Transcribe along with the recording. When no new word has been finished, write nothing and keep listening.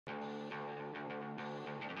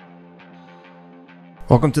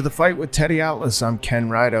Welcome to The Fight with Teddy Atlas. I'm Ken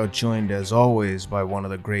Rideout, joined as always by one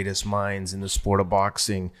of the greatest minds in the sport of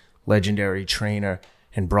boxing, legendary trainer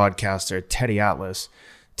and broadcaster Teddy Atlas.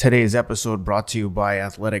 Today's episode brought to you by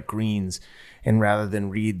Athletic Greens. And rather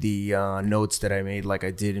than read the notes that I made like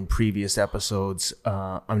I did in previous episodes,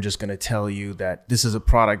 I'm just going to tell you that this is a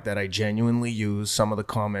product that I genuinely use. Some of the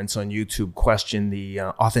comments on YouTube question the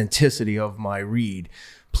authenticity of my read.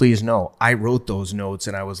 Please know, I wrote those notes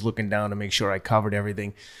and I was looking down to make sure I covered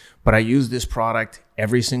everything. But I use this product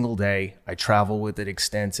every single day. I travel with it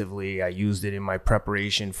extensively. I used it in my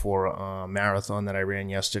preparation for a marathon that I ran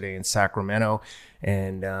yesterday in Sacramento.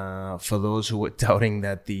 And for those who are doubting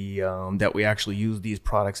that that we actually use these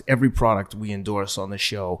products, every product we endorse on the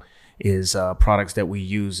show is products that we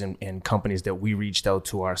use and companies that we reached out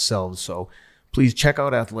to ourselves. So please check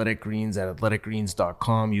out Athletic Greens at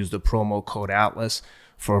athleticgreens.com. Use the promo code ATLAS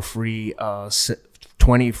for a free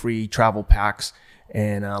 20 free travel packs,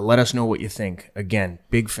 and let us know what you think. Again,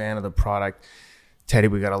 big fan of the product. Teddy,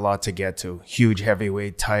 we got a lot to get to. Huge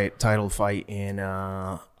heavyweight title fight in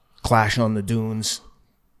Clash on the Dunes,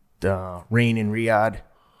 the Rain in Riyadh.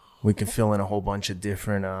 We can fill in a whole bunch of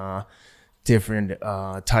different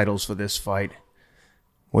titles for this fight.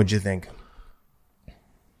 What'd you think?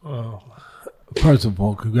 First of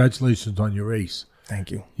all, congratulations on your race.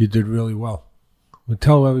 Thank you. You did really well. Well,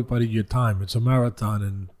 tell everybody your time. It's a marathon,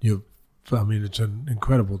 and it's an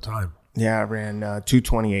incredible time. Yeah, I ran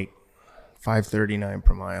 2:28, 5:39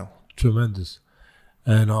 per mile. Tremendous.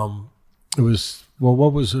 And it was, well,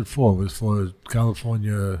 what was it for? It was for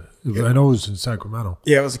California. I know it was in Sacramento.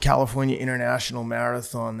 Yeah, it was a California International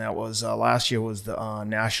Marathon. That was last year was the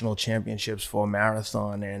national championships for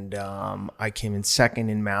marathon, and I came in second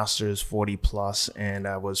in Masters 40 plus, and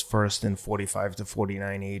I was first in 45 to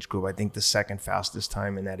 49 age group. I think the second fastest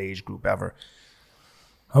time in that age group ever.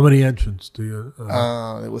 How many entrants do you?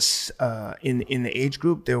 It was in the age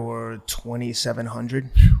group there were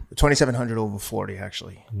 2,700, 2,700 over 40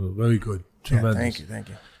 actually. Well, very good, tremendous. Yeah, thank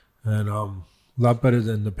you. And a lot better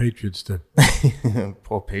than the Patriots did.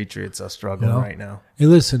 Poor Patriots are struggling right now. Hey,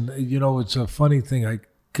 listen, it's a funny thing. I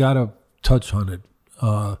gotta touch on it.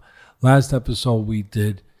 Last episode we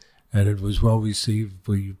did, and it was well received.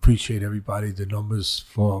 We appreciate everybody. The numbers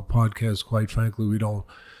for our podcast, quite frankly, we don't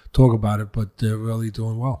talk about it, but they're really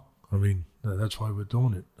doing well. I mean, that's why we're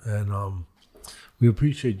doing it. And we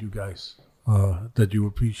appreciate you guys, that you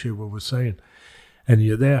appreciate what we're saying. And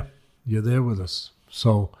you're there. You're there with us.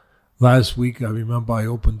 So last week, I remember I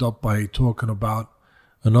opened up by talking about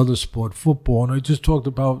another sport, football, and I just talked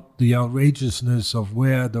about the outrageousness of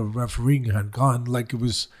where the refereeing had gone. Like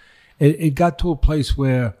it got to a place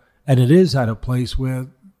where, and it is at a place where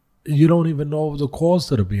you don't even know the calls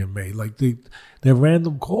that are being made. Like they're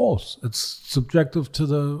random calls. It's subjective to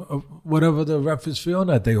the whatever the ref is feeling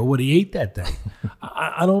that day or what he ate that day.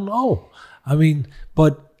 I don't know. I mean,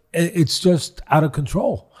 but it's just out of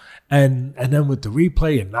control. And then with the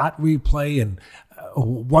replay and not replay and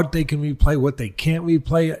what they can replay, what they can't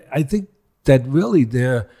replay, I think that really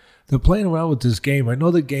they're playing around with this game. I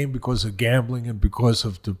know the game because of gambling and because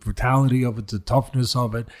of the brutality of it, the toughness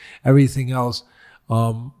of it, everything else.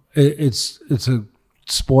 It's a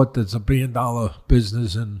sport that's $1 billion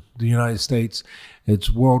business in the United States. It's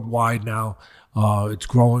worldwide now. It's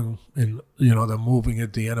growing, and they're moving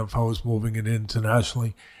it. The NFL is moving it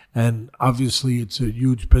internationally, and obviously it's a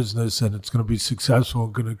huge business, and it's going to be successful,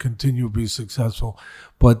 and going to continue to be successful.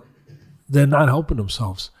 But they're not helping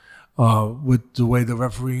themselves with the way the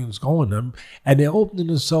refereeing is going. And they're opening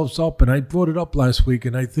themselves up, and I brought it up last week,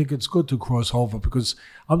 and I think it's good to cross over because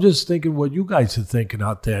I'm just thinking what you guys are thinking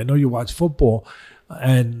out there. I know you watch football,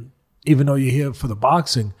 and even though you're here for the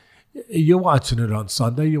boxing, you're watching it on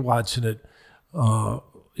Sunday. You're watching it,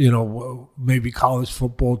 maybe college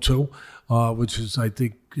football too, which is, I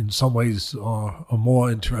think, in some ways a more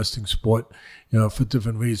interesting sport, for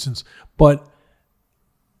different reasons. But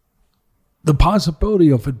the possibility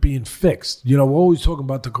of it being fixed, we're always talking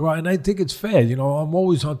about the corruption, and I think it's fair. I'm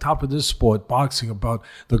always on top of this sport, boxing, about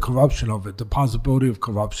the corruption of it, the possibility of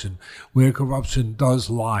corruption, where corruption does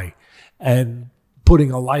lie, and putting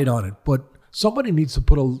a light on it. But somebody needs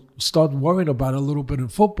to start worrying about it a little bit in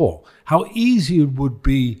football. How easy it would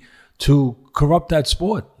be to corrupt that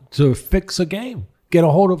sport, to fix a game, get a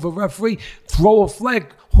hold of a referee, throw a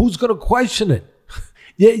flag. Who's going to question it?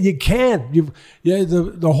 Yeah, you can't.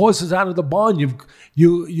 The horse is out of the barn.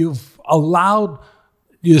 You've allowed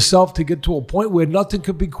yourself to get to a point where nothing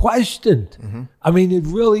could be questioned. Mm-hmm. I mean, it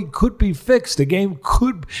really could be fixed. The game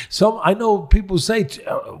could. I know people say,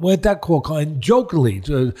 "Where'd that call come?" And jokingly,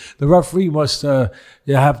 the referee must have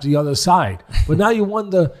the other side. But now you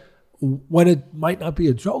wonder, when it might not be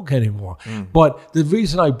a joke anymore. But the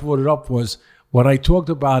reason I brought it up was when I talked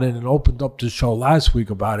about it and opened up the show last week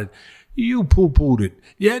about it, you poo-pooed it.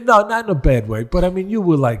 Yeah, no, not in a bad way. But, I mean, you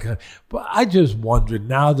were like, but I just wondered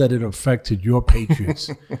now that it affected your Patriots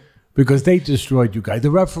because they destroyed you guys.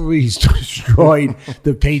 The referees destroyed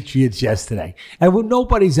the Patriots yesterday. And when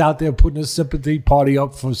nobody's out there putting a sympathy party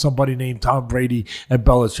up for somebody named Tom Brady and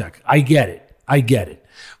Belichick, I get it.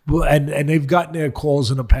 And they've gotten their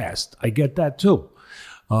calls in the past. I get that too.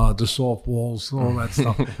 The softballs, all that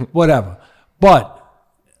stuff, whatever. But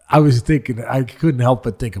I was thinking, I couldn't help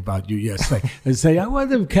but think about you yesterday and say, I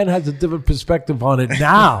wonder if Ken has a different perspective on it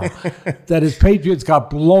now that his Patriots got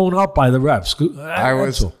blown up by the refs.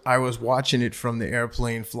 I was watching it from the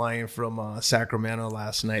airplane flying from Sacramento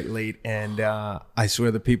last night late, and I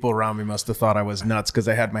swear the people around me must have thought I was nuts because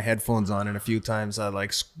I had my headphones on, and a few times I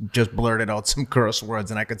just blurted out some curse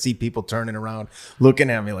words, and I could see people turning around looking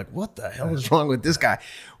at me like, what the hell is wrong with this guy?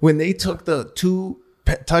 When they took the two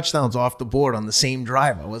touchdowns off the board on the same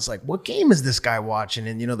drive, I was like, what game is this guy watching?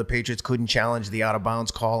 And the Patriots couldn't challenge the out of bounds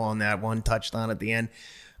call on that one touchdown at the end.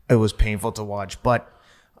 It was painful to watch, but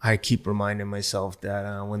I keep reminding myself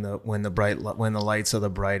that when the lights are the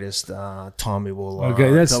brightest, Tommy will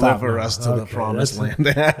deliver us to the promised land.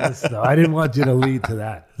 I didn't want you to lead to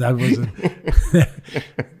that. That wasn't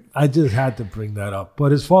I just had to bring that up.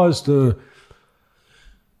 But as far as the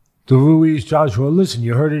Ruiz Joshua, listen,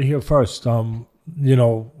 you heard it here first.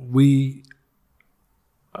 We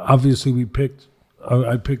picked.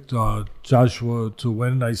 I picked Joshua to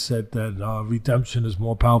win. I said that redemption is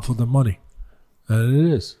more powerful than money, and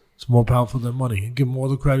it is. It's more powerful than money. And give him all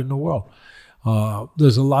the credit in the world.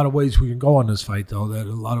 There's a lot of ways we can go on this fight, though, that a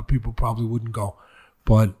lot of people probably wouldn't go.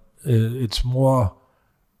 But it's more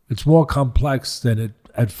complex than it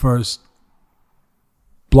at first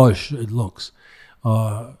blush it looks.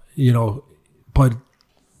 But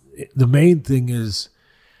the main thing is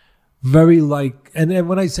very and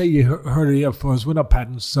when I say you heard it here first, we're not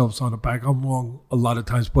patting ourselves on the back. I'm wrong a lot of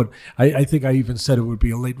times, but I think I even said it would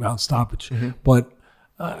be a late round stoppage. Mm-hmm. But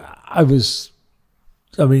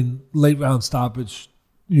late round stoppage,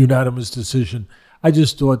 unanimous decision. I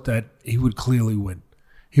just thought that he would clearly win.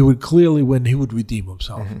 He would redeem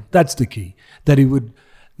himself. Mm-hmm. That's the key. That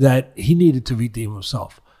he needed to redeem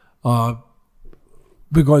himself.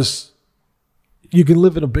 Because you can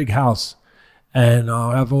live in a big house and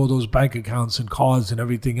have all those bank accounts and cars and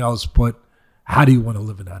everything else, but how do you want to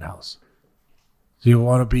live in that house? Do you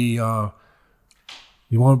want to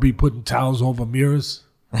be putting towels over mirrors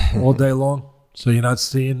all day long so you're not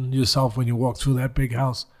seeing yourself when you walk through that big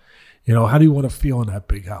house? How do you want to feel in that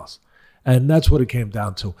big house? And that's what it came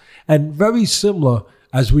down to. And very similar,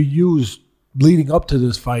 as we used leading up to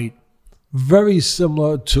this fight, very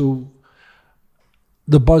similar to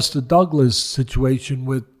the Buster Douglas situation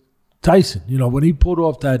with Tyson. When he pulled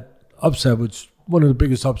off that upset, which one of the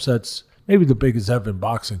biggest upsets, maybe the biggest ever in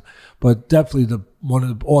boxing, but definitely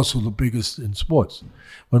also the biggest in sports.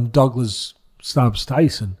 When Douglas stops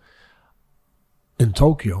Tyson in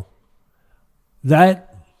Tokyo,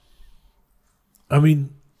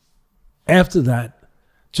 after that,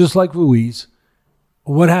 just like Ruiz,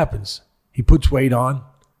 what happens? He puts weight on.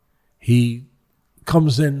 He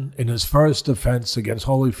comes in his first defense against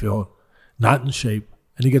Holyfield, not in shape,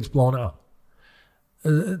 and he gets blown out.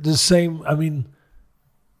 The same,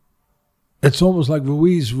 it's almost like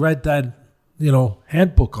Ruiz read that,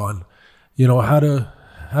 handbook on, how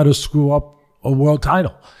to screw up a world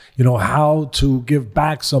title, how to give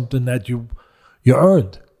back something that you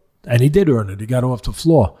earned. And he did earn it. He got off the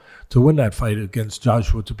floor to win that fight against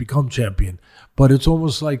Joshua to become champion. But it's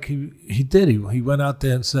almost like he did. He went out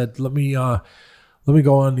there and said, let me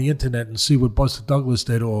go on the internet and see what Buster Douglas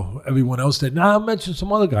did or everyone else did. Now, I'll mention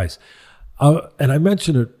some other guys. And I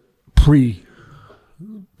mentioned it pre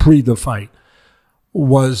the fight,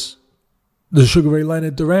 was the Sugar Ray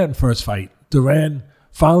Leonard Duran first fight. Duran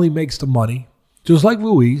finally makes the money, just like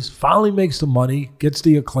Ruiz, finally makes the money, gets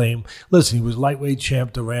the acclaim. Listen, he was lightweight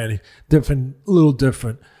champ Duran, a little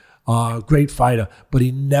different, great fighter, but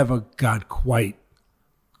he never got quite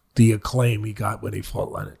the acclaim he got when he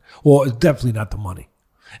fought Leonard. Or definitely not the money.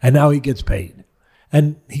 And now he gets paid.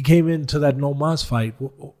 And he came into that No Mas fight.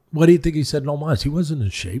 What do you think he said No Mas? He wasn't in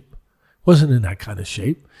shape. Wasn't in that kind of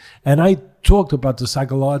shape. And I talked about the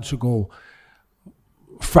psychological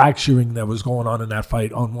fracturing that was going on in that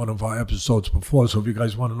fight on one of our episodes before. So if you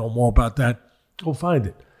guys want to know more about that, go find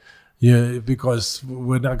it. Yeah, because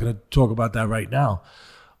we're not going to talk about that right now.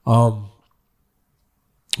 But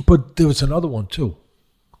there was another one too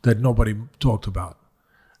that nobody talked about.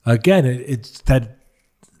 Again, it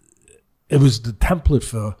was the template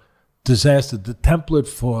for disaster, the template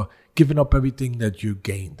for giving up everything that you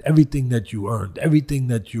gained, everything that you earned, everything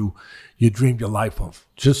that you dreamed your life of.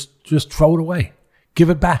 Just throw it away. Give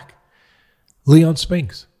it back. Leon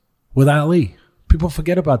Spinks with Ali. People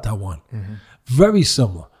forget about that one. Mm-hmm. Very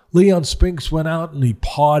similar. Leon Spinks went out and he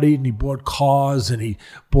partied and he bought cars and he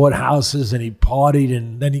bought houses and he partied,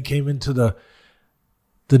 and then he came into the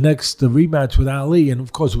rematch with Ali, and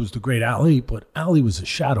of course it was the great Ali, but Ali was a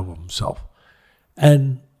shadow of himself.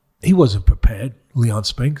 And he wasn't prepared, Leon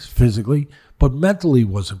Spinks, physically, but mentally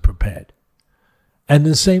wasn't prepared. And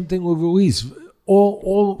the same thing with Ruiz.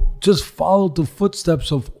 All just followed the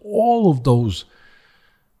footsteps of all of those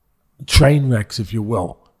train wrecks, if you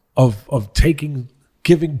will, of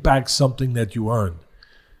giving back something that you earned.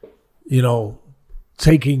 You know,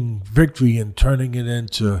 taking victory and turning it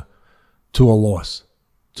into a loss.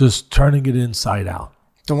 Just turning it inside out.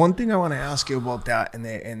 The one thing I want to ask you about that,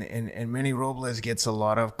 and Manny Robles gets a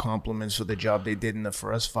lot of compliments for the job they did in the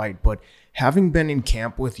first fight, but having been in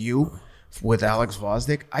camp with you, with Alex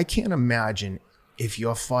Vosdick, I can't imagine if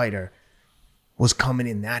your fighter was coming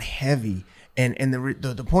in that heavy. And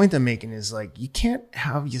the point I'm making is, like, you can't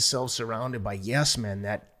have yourself surrounded by yes men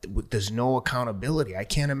that there's no accountability. I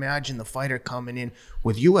can't imagine the fighter coming in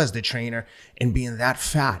with you as the trainer and being that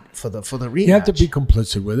fat for the rematch. You have to be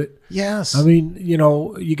complicit with it. Yes. I mean, you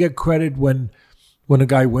know, you get credit when a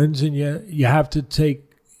guy wins, and you have to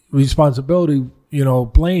take responsibility, you know,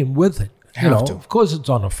 blame with it. Of course it's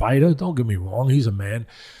on the fighter. Don't get me wrong. He's a man,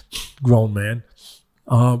 grown man.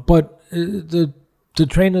 But the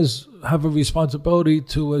trainers have a responsibility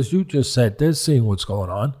to, as you just said, they're seeing what's going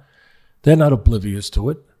on. They're not oblivious to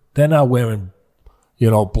it. They're not wearing, you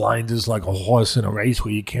know, blinders like a horse in a race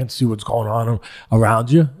where you can't see what's going on around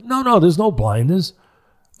you. No, there's no blinders.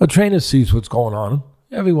 A trainer sees what's going on.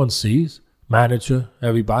 Everyone sees, manager,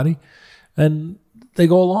 everybody, and they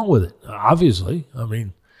go along with it, obviously. I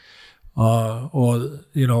mean, or,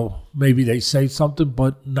 you know, maybe they say something,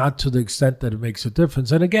 but not to the extent that it makes a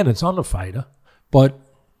difference. And again, it's on the fighter. But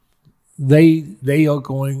they're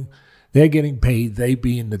getting paid, they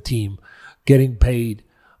being the team, getting paid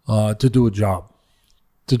to do a job.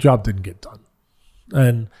 The job didn't get done.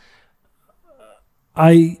 And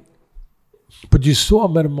but you saw a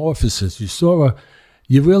metamorphosis.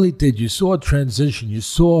 You really did. You saw a transition. You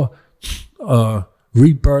saw a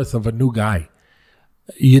rebirth of a new guy.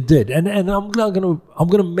 You did. And I'm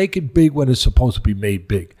gonna make it big when it's supposed to be made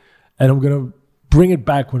big. And I'm gonna bring it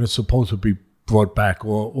back when it's supposed to be brought back,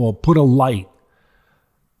 or put a light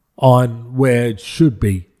on where it should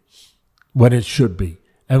be, when it should be.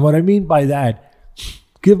 And what I mean by that,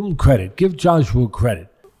 give him credit. Give Joshua credit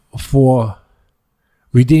for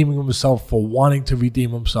redeeming himself, for wanting to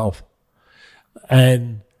redeem himself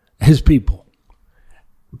and his people.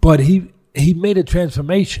 But he made a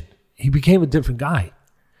transformation. He became a different guy.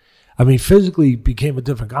 I mean, physically, he became a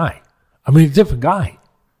different guy. I mean, a different guy.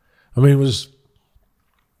 I mean, it was,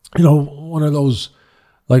 you know, one of those,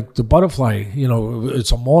 like the butterfly, you know,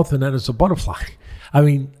 it's a moth and then it's a butterfly. I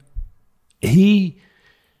mean, he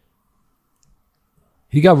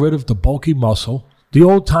got rid of the bulky muscle. The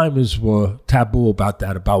old timers were taboo about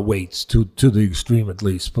that, about weights, to the extreme at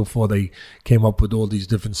least, before they came up with all these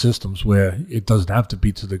different systems where it doesn't have to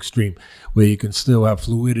be to the extreme, where you can still have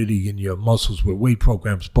fluidity in your muscles with weight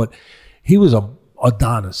programs. But he was a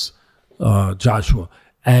Adonis, Joshua.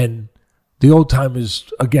 And the old timers,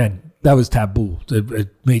 again, that was taboo.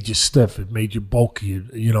 It made you stiff. It made you bulky,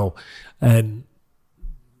 you know. And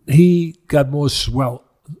he got more svelte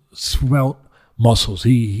muscles.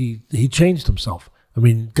 He changed himself. I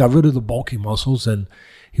mean, got rid of the bulky muscles, and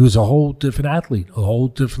he was a whole different athlete, a whole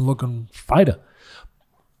different looking fighter.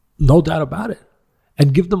 No doubt about it.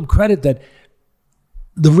 And give them credit that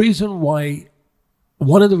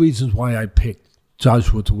one of the reasons why I picked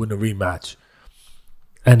Joshua to win the rematch,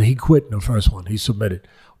 and he quit in the first one, he submitted,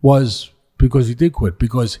 was because he did quit,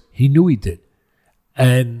 because he knew he did.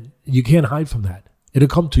 And you can't hide from that. It'll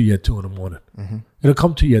come to you at 2 in the morning. Mm-hmm. It'll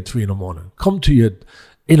come to you at 3 in the morning. Come to you at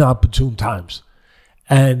inopportune times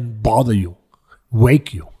and bother you,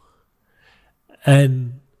 wake you.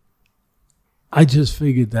 And I just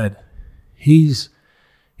figured that he's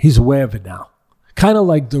aware of it now. Kind of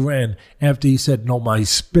like Duran after he said no mas, he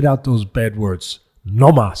spit out those bad words,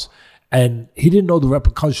 no mas. And he didn't know the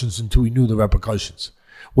repercussions until he knew the repercussions.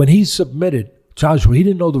 When he submitted Joshua, he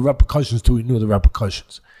didn't know the repercussions until he knew the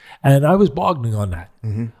repercussions. And I was bargaining on that.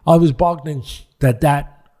 Mm-hmm. I was bargaining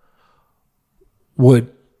that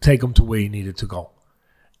would take him to where he needed to go.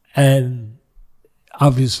 And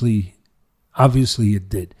obviously it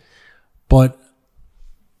did. But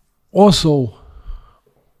also,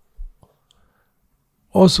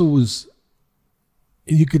 also was,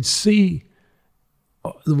 you could see,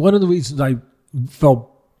 one of the reasons I felt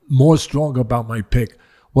more strong about my pick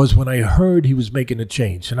was when I heard he was making a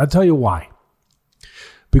change. And I'll tell you why.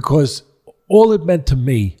 Because all it meant to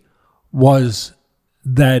me was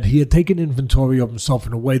that he had taken inventory of himself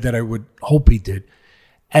in a way that I would hope he did.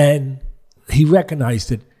 And he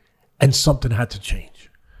recognized it, and something had to change.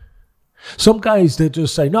 Some guys, they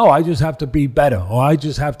just say, no, I just have to be better, or I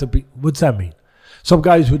just have to be, what's that mean? Some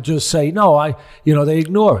guys would just say, no, they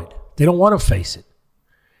ignore it. They don't want to face it.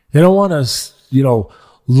 They don't want to,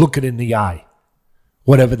 look it in the eye,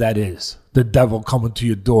 whatever that is. The devil coming to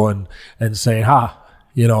your door and saying, I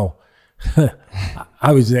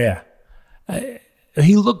was there.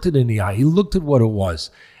 He looked it in the eye. He looked at what it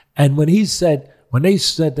was. And when they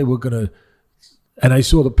said they were going to, and I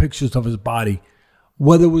saw the pictures of his body,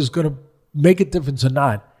 whether it was going to make a difference or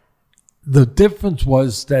not, the difference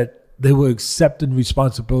was that they were accepting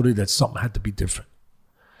responsibility that something had to be different.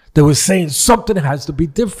 They were saying something has to be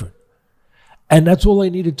different. And that's all I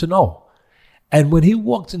needed to know. And when he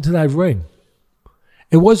walked into that ring,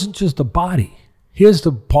 it wasn't just the body. Here's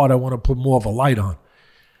the part I want to put more of a light on.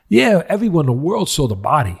 Yeah, everyone in the world saw the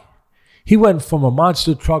body. He went from a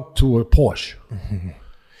monster truck to a Porsche. Mm-hmm.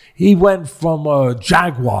 He went from a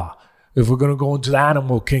Jaguar, if we're going to go into the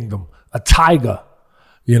animal kingdom, a tiger,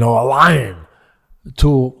 a lion,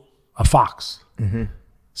 to a fox. Mm-hmm.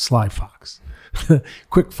 Sly fox.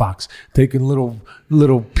 Quick fox, taking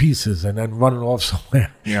little pieces and then running off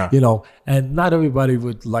somewhere. Yeah. And not everybody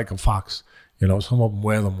would like a fox. Some of them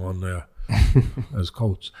wear them on their as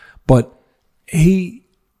coats. But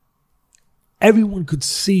everyone could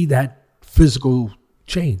see that physical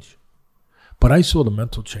change. But I saw the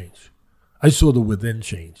mental change. I saw the within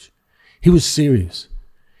change. He was serious.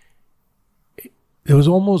 There was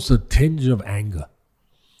almost a tinge of anger.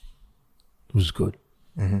 It was good.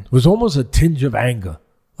 Mm-hmm. It was almost a tinge of anger.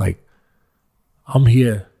 Like, I'm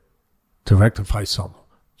here to rectify something.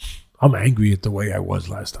 I'm angry at the way I was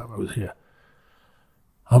last time I was here.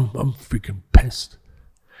 I'm freaking pissed.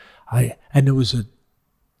 And there was a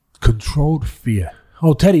controlled fear.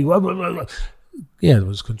 Oh, Teddy. Blah, blah, blah, blah. Yeah, there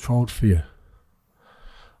was controlled fear.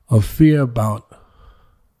 A fear about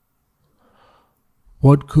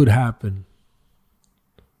what could happen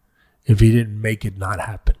if he didn't make it not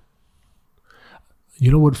happen.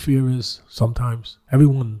 You know what fear is sometimes?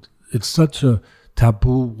 It's such a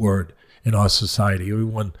taboo word in our society.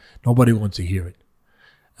 Nobody wants to hear it.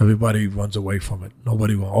 Everybody runs away from it.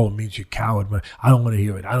 It means you're a coward. I don't want to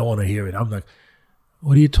hear it. I don't want to hear it. I'm like,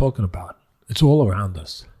 what are you talking about? It's all around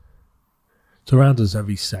us. It's around us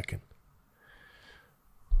every second.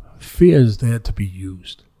 Fear is there to be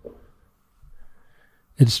used.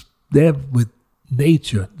 It's there with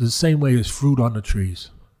nature, the same way as fruit on the trees.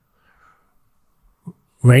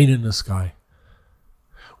 Rain in the sky,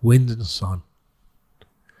 wind in the sun.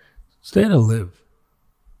 It's there to live.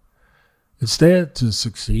 It's there to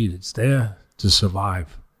succeed. It's there to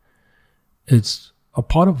survive. It's a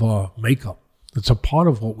part of our makeup. It's a part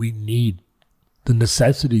of what we need, the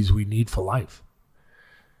necessities we need for life.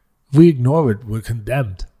 If we ignore it, we're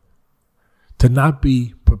condemned to not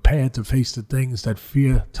be prepared to face the things that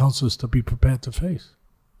fear tells us to be prepared to face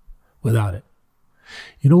without it.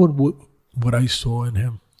 You know what I saw in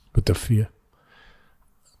him with the fear?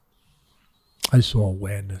 I saw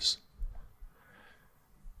awareness.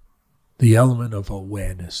 The element of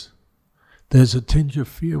awareness. There's a tinge of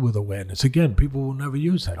fear with awareness. Again, people will never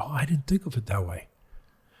use that. Oh, I didn't think of it that way.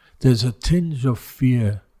 There's a tinge of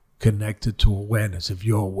fear connected to awareness. If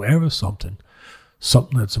you're aware of something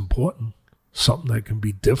that's important, something that can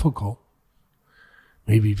be difficult,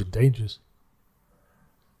 maybe even dangerous,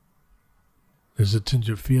 there's a tinge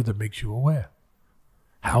of fear that makes you aware.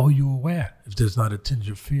 How are you aware if there's not a tinge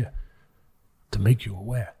of fear to make you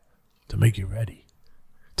aware, to make you ready,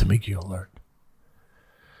 to make you alert,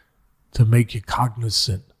 to make you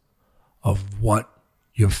cognizant of what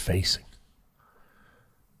you're facing,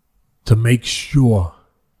 to make sure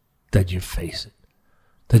that you face it,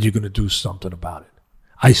 that you're going to do something about it?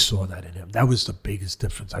 I saw that in him. That was the biggest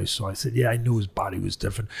difference I saw. I said, yeah, I knew his body was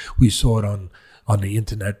different. We saw it on the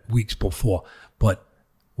internet weeks before, but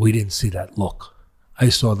we didn't see that look. I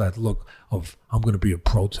saw that look of, I'm going to be a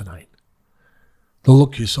pro tonight. The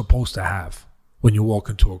look you're supposed to have when you walk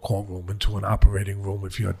into a courtroom, into an operating room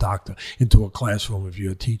if you're a doctor, into a classroom if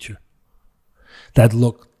you're a teacher. That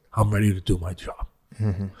look, I'm ready to do my job.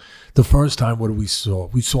 Mm-hmm. The first time, what we saw?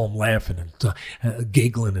 We saw him laughing and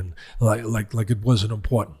giggling and like it wasn't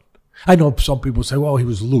important. I know some people say, well, he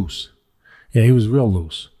was loose. Yeah, he was real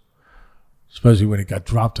loose, especially when he got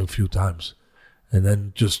dropped a few times and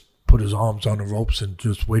then just put his arms on the ropes and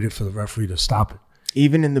just waited for the referee to stop it.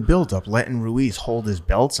 Even in the build-up, letting Ruiz hold his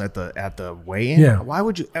belts at the weigh-in. Yeah. Why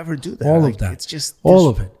would you ever do that? All of that. It's just all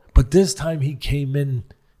of it. But this time he came in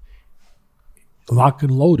lock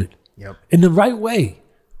and loaded. Yep. In the right way.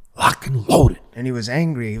 Lock and loaded. And he was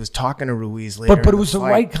angry. He was talking to Ruiz later. But it was the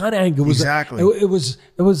right kind of anger. Exactly. It was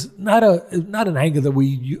not an anger that we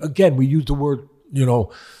use the word,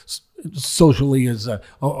 socially as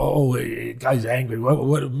guy's angry.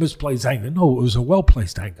 What misplaced anger? No, it was a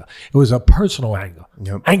well-placed anger. It was a personal anger.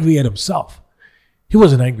 Yep. Angry at himself. He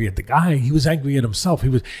wasn't angry at the guy. He was angry at himself. He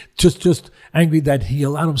was just angry that he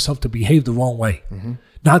allowed himself to behave the wrong way,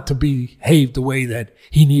 not to behave the way that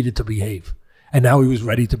he needed to behave. And now he was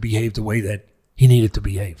ready to behave the way that he needed to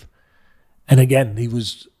behave. And again,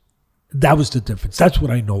 that was the difference. That's what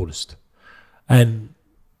I noticed. And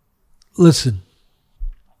listen,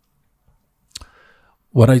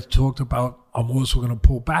 what I talked about, I'm also going to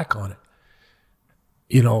pull back on it.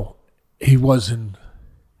 He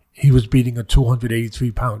was beating a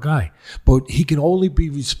 283-pound guy, but he can only be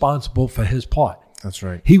responsible for his part. That's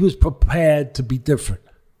right. He was prepared to be different.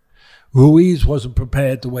 Ruiz wasn't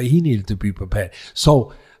prepared the way he needed to be prepared.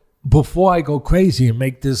 So before I go crazy and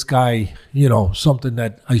make this guy, something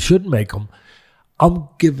that I shouldn't make him, I'm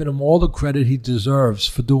giving him all the credit he deserves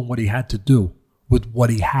for doing what he had to do with what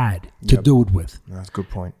he had to do it with. That's a good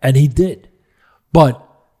point. And he did. But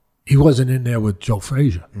he wasn't in there with Joe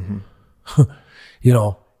Frazier. He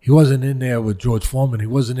wasn't in there with George Foreman. He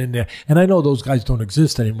wasn't in there. And I know those guys don't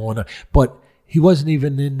exist anymore, but he wasn't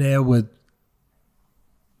even in there with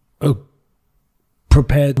a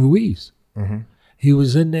prepared Ruiz. He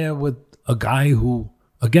was in there with a guy who,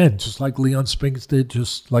 again, just like Leon Spinks did,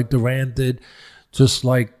 just like Duran did, just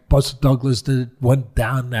like Buster Douglas did, went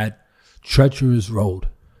down that treacherous road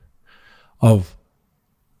of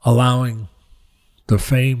allowing the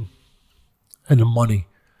fame and the money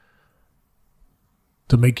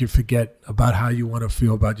to make you forget about how you want to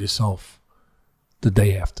feel about yourself the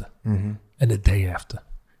day after, and the day after,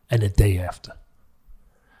 and the day after.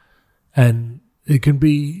 And it can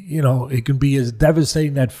be, it can be as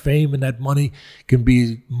devastating, that fame and that money can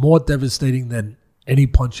be more devastating than any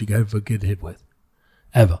punch you can ever get hit with,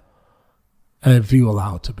 ever. And if you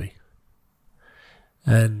allow it to be.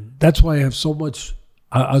 And that's why I have so much,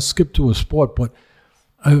 I'll skip to a sport, but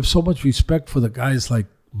I have so much respect for the guys like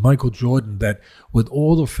Michael Jordan that with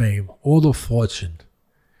all the fame, all the fortune,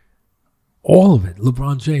 all of it,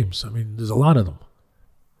 LeBron James, there's a lot of them,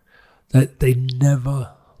 that they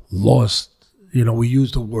never lost, we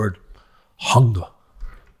use the word hunger,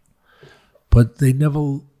 but they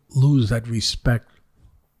never lose that respect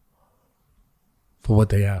for what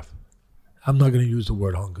they have. I'm not going to use the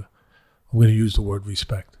word hunger. I'm going to use the word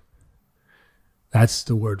respect. That's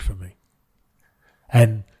the word for me.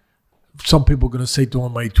 And some people are going to say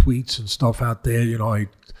during my tweets and stuff out there, I'm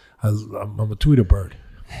a tweeter bird.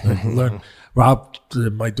 I learned, Rob,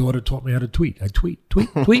 my daughter taught me how to tweet. I tweet.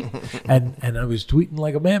 and I was tweeting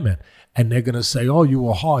like a madman. And they're going to say, oh, you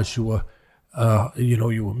were harsh. You were,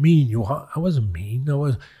 you were mean. I wasn't mean.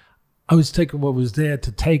 I was taking what was there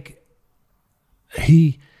to take.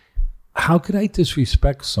 How could I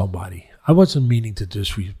disrespect somebody? I wasn't meaning to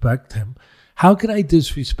disrespect him. How can I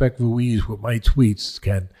disrespect Ruiz with my tweets,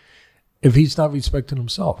 Ken, if he's not respecting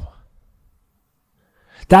himself?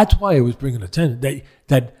 That's why I was bringing attention.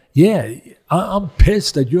 I'm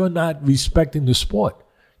pissed that you're not respecting the sport.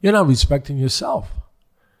 You're not respecting yourself.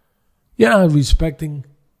 You're not respecting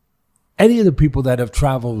any of the people that have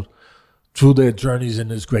traveled through their journeys in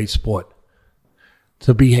this great sport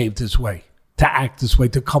to behave this way, to act this way,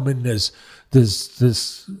 to come in this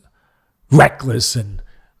reckless and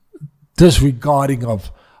disregarding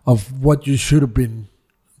of what you should have been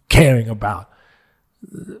caring about.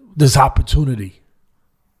 This opportunity.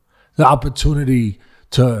 The opportunity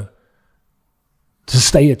to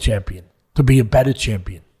stay a champion, to be a better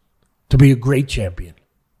champion, to be a great champion.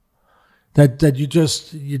 That you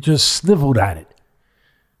just sniveled at it.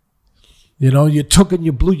 You took and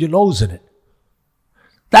you blew your nose in it.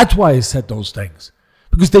 That's why I said those things.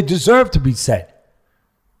 Because they deserve to be said.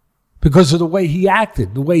 Because of the way he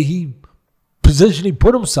acted, the way position he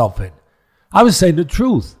put himself in. I was saying the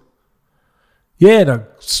truth. Yeah, in a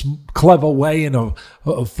clever way, in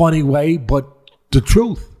a funny way, but the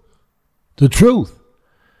truth. The truth.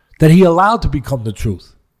 That he allowed to become the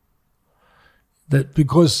truth. That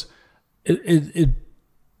because it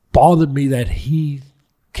bothered me that he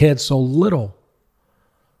cared so little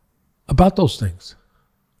about those things.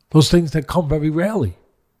 Those things that come very rarely.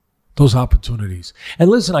 Those opportunities. And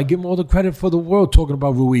listen, I give him all the credit for the world talking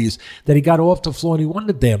about Ruiz, that he got off the floor and he won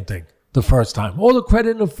the damn thing. the first time. All the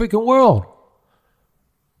credit in the freaking world.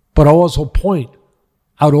 But I also point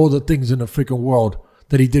out all the things in the freaking world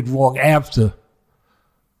that he did wrong after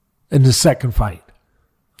in the second fight.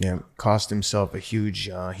 Yeah, cost himself a huge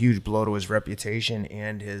blow to his reputation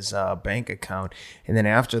and his bank account. And then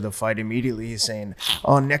after the fight, immediately he's saying,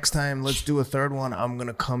 "Oh, next time, let's do a third one. I'm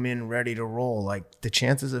gonna come in ready to roll." Like, the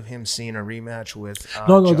chances of him seeing a rematch with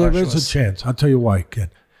no, there is a chance. I'll tell you why, Ken.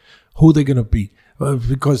 Who are they gonna beat?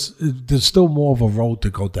 Because there's still more of a road to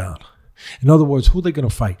go down. In other words, who are they gonna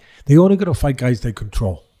fight? They're only gonna fight guys they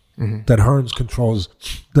control. Mm-hmm. That Hearns controls,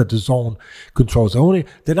 that the zone controls.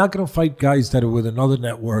 They're not going to fight guys that are with another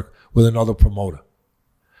network, with another promoter.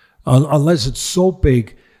 Unless it's so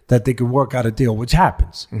big that they can work out a deal, which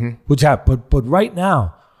happens. Mm-hmm. But right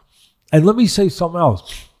now, and let me say something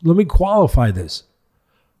else. Let me qualify this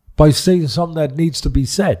by saying something that needs to be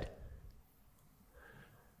said.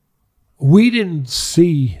 We didn't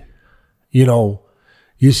see, you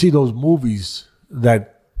see those movies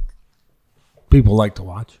that people like to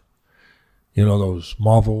watch. Those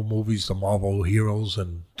Marvel movies, the Marvel heroes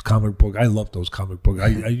and comic book. I love those comic books.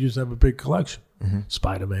 I used to have a big collection. Mm-hmm.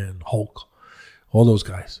 Spider-Man, Hulk, all those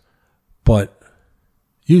guys. But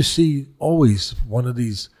you see always one of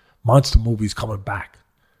these monster movies coming back.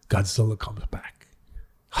 Godzilla comes back.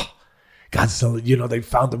 Godzilla, they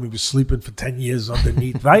found him. He was sleeping for 10 years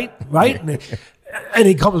underneath, right? And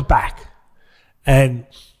he comes back. And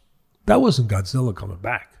that wasn't Godzilla coming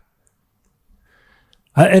back.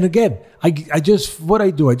 And again, I just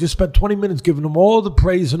spent 20 minutes giving them all the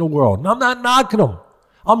praise in the world. And I'm not knocking them.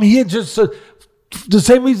 I'm here just the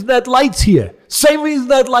same reason that light's here. Same reason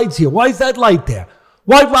that light's here. Why is that light there?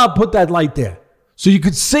 Why did Rob put that light there? So you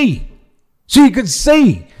could see.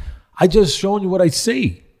 I just shown you what I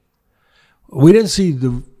see. We didn't see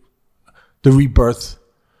the rebirth,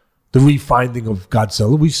 the refinding of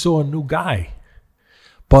Godzilla. We saw a new guy.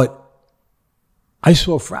 But I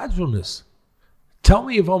saw fragileness. Tell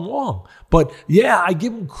me if I'm wrong. But yeah, I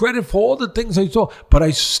give him credit for all the things I saw. But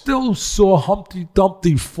I still saw Humpty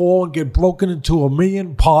Dumpty fall and get broken into a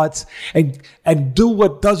million parts and do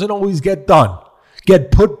what doesn't always get done.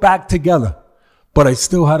 Get put back together. But I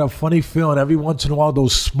still had a funny feeling every once in a while,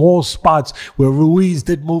 those small spots where Ruiz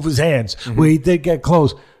did move his hands, where he did get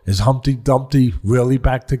close. Is Humpty Dumpty really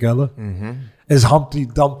back together? Mm-hmm. Is Humpty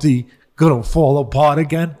Dumpty going to fall apart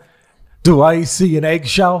again? Do I see an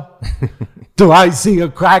eggshell? Do I see a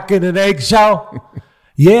crack in an eggshell?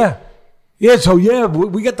 Yeah. So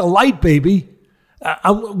we get the light, baby.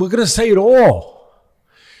 We're going to say it all.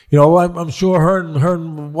 I'm sure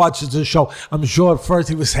Hearn watches the show. I'm sure at first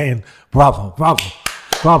he was saying, bravo,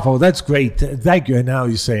 that's great. Thank you. And now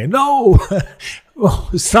he's saying, no,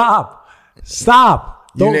 stop.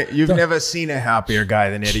 You've never seen a happier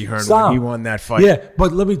guy than Eddie Hearn when he won that fight. Yeah,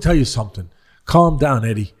 but let me tell you something. Calm down,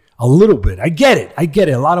 Eddie. A little bit. I get it. A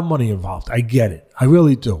lot of money involved. I get it. I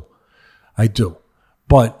really do.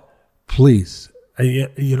 But please,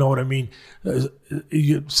 you know what I mean?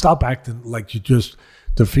 You stop acting like you just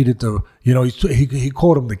defeated he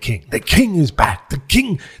called him the king. The king is back. The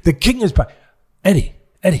king is back. Eddie,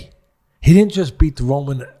 he didn't just beat the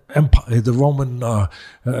Roman Empire, the Roman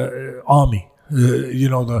army.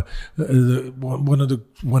 When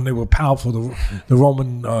they were powerful, the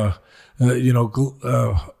Roman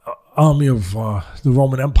army of the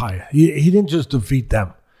Roman Empire. He didn't just defeat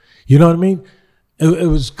them. You know what I mean? It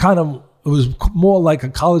was more like a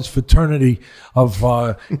college fraternity of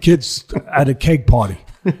kids at a cake party.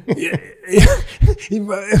 You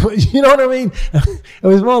know what I mean? It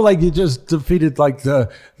was more like you just defeated like the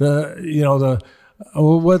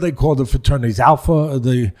what they call the fraternities, Alpha,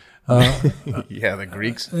 the the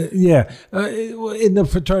Greeks. In the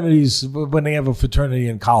fraternities, when they have a fraternity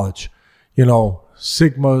in college,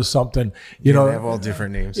 Sigma or something, they have all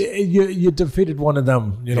different names. You defeated one of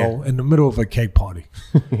them, in the middle of a cake party.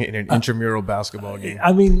 In an intramural basketball game.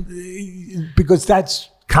 I mean, because that's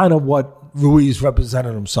kind of what Ruiz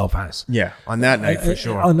represented himself as. Yeah, on that night for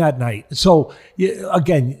sure. On that night. So,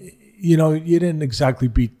 again, you didn't exactly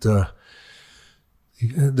beat the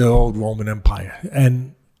old Roman Empire.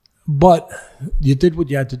 But you did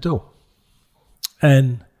what you had to do.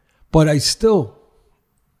 But I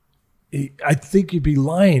think you'd be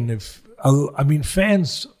lying if,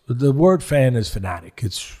 fans, the word fan is fanatic.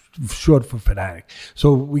 It's short for fanatic.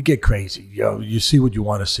 So we get crazy. You see what you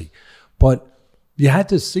want to see. But you had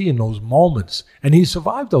to see in those moments. And he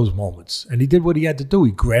survived those moments. And he did what he had to do.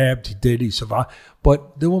 He grabbed, he survived.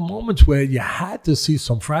 But there were moments where you had to see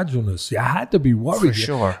some fragileness. You had to be worried. For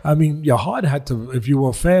sure. Your heart had to, if you were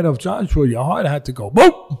a fan of Joshua, your heart had to go,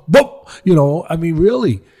 boop, boop.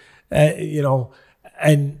 Really.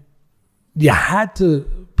 And you had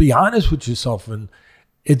to be honest with yourself, and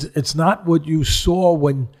it's not what you saw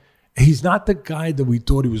when he's not the guy that we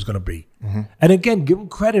thought he was going to be. Mm-hmm. And again, give him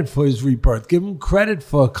credit for his rebirth. Give him credit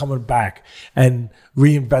for coming back and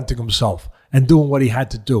reinventing himself and doing what he had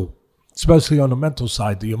to do, especially on the mental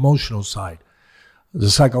side, the emotional side, the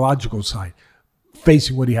psychological side,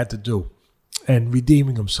 facing what he had to do and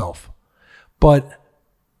redeeming himself. But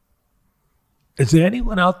is there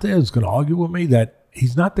anyone out there who's going to argue with me that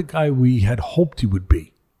he's not the guy we had hoped he would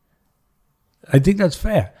be? I think that's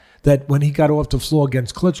fair. That when he got off the floor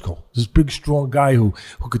against Klitschko, this big, strong guy who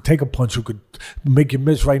could take a punch, who could make you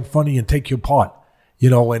miss right in front of you and take you apart,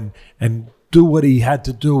 and do what he had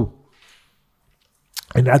to do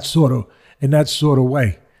in that sort of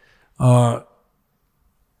way. The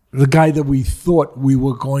guy that we thought we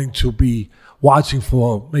were going to be watching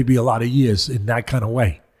for maybe a lot of years in that kind of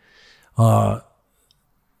way. And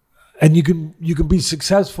you can be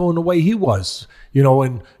successful in the way he was,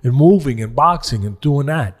 in moving and boxing and doing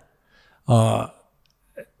that. And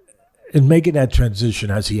making that transition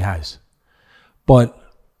as he has. But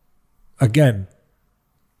again,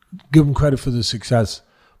 give him credit for the success,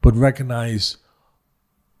 but recognize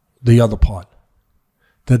the other part,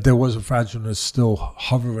 that there was a fragileness still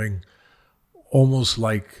hovering almost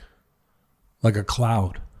like a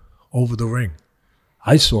cloud over the ring.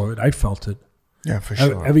 I saw it. I felt it. Yeah, for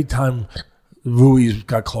sure. Every time Ruiz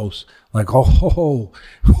got close, like,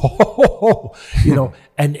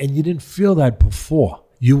 and you didn't feel that before.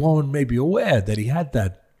 You weren't maybe aware that he had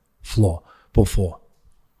that flaw before.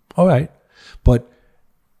 All right. But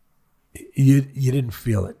you didn't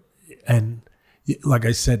feel it. And like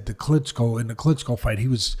I said, in the Klitschko fight, he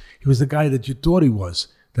was the guy that you thought he was,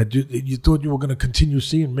 that you thought you were going to continue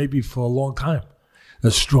seeing maybe for a long time.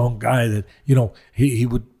 A strong guy that,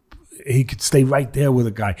 he could stay right there with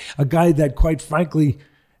a guy that, quite frankly,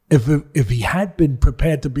 if he had been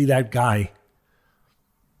prepared to be that guy,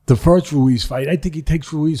 the first Ruiz fight, I think he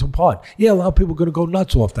takes Ruiz apart. Yeah, a lot of people are going to go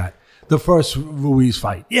nuts off that. The first Ruiz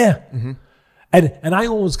fight, yeah. Mm-hmm. And I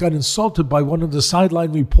almost got insulted by one of the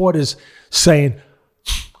sideline reporters saying,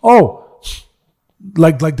 "Oh,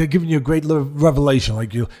 like they're giving you a great revelation,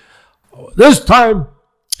 this time."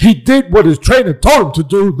 He did what his trainer told him to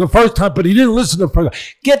do the first time, but he didn't listen to the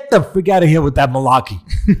first. Get the frig out of here with that malarkey.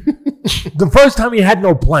 The first time he had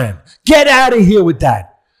no plan. Get out of here with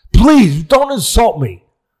that. Please, don't insult me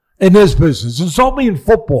in this business. Insult me in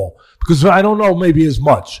football, because I don't know maybe as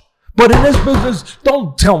much. But in this business,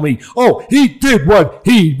 don't tell me, oh, he did what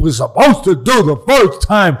he was supposed to do the first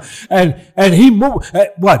time. And he moved,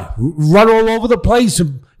 run all over the place.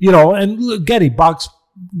 And again, he boxed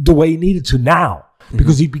the way he needed to now.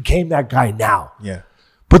 Because he became that guy now. Yeah.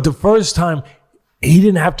 But the first time, he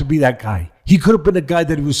didn't have to be that guy. He could have been the guy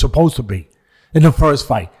that he was supposed to be in the first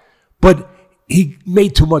fight. But he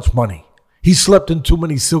made too much money. He slept in too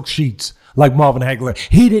many silk sheets like Marvin Hagler.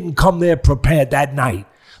 He didn't come there prepared that night.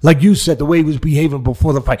 Like you said, the way he was behaving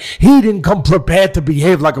before the fight. He didn't come prepared to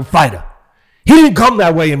behave like a fighter. He didn't come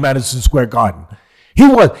that way in Madison Square Garden.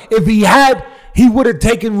 If he had, he would have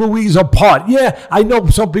taken Ruiz apart. Yeah, I know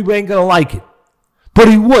some people ain't going to like it. But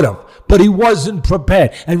he would have. But he wasn't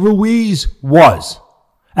prepared. And Ruiz was.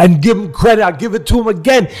 And give him credit. I'll give it to him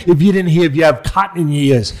again if you didn't hear, if you have cotton in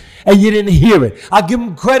your ears and you didn't hear it. I'll give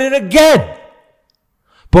him credit again.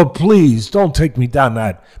 But please, don't take me down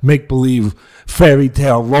that make-believe fairy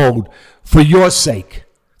tale road for your sake.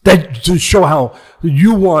 To show how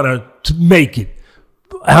you want to make it.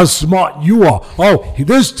 How smart you are. Oh,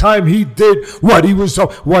 this time he did what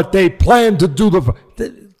they planned to do.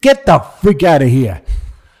 Get the freak out of here.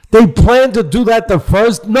 They planned to do that the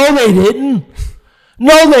first? No, they didn't.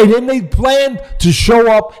 No, they didn't. They planned to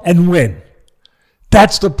show up and win.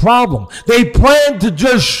 That's the problem. They planned to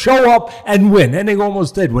just show up and win. And they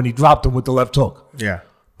almost did when he dropped him with the left hook. Yeah.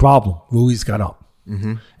 Problem. Ruiz got up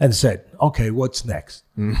and said, okay, what's next?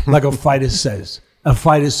 Like a fighter says. A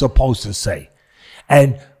fighter's supposed to say.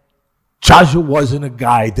 And Joshua wasn't a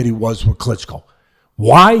guy that he was with Klitschko.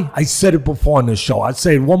 Why? I said it before on the show. I'll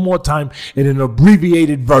say it one more time in an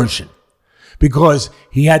abbreviated version. Because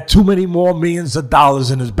he had too many more millions of dollars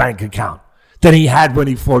in his bank account than he had when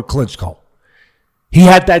he fought Klitschko. He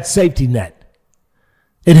had that safety net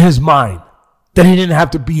in his mind that he didn't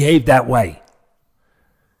have to behave that way.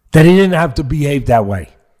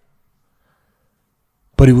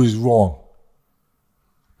 But he was wrong.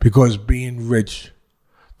 Because being rich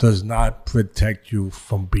does not protect you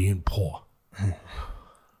from being poor.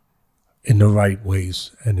 In the right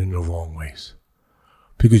ways and in the wrong ways.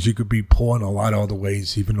 Because you could be poor in a lot of other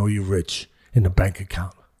ways, even though you're rich in the bank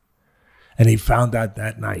account. And he found out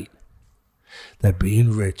that night that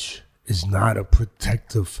being rich is not a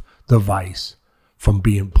protective device from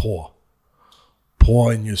being poor.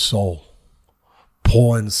 Poor in your soul.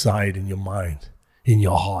 Poor inside in your mind, in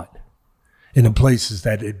your heart, in the places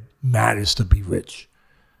that it matters to be rich.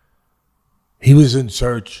 He was in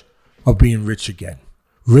search of being rich again,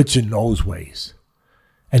 rich in those ways.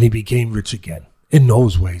 And he became rich again in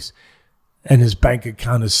those ways. And his bank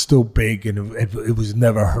account is still big, and it was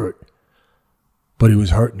never hurt. But he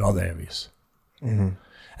was hurt in other areas. Mm-hmm.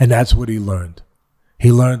 And that's what he learned.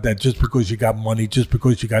 He learned that just because you got money, just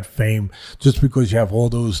because you got fame, just because you have all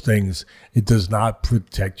those things, it does not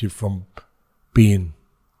protect you from being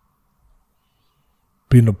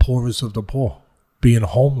the poorest of the poor, being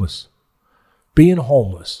homeless. Being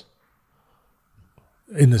homeless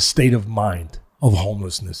in the state of mind of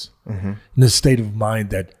homelessness, in the state of mind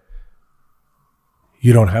that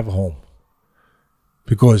you don't have a home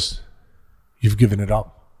because you've given it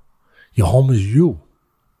up. Your home is you.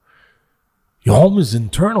 Your home is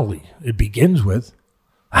internally. It begins with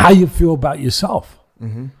how you feel about yourself.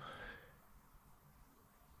 Mm-hmm.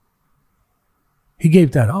 He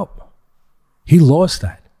gave that up. He lost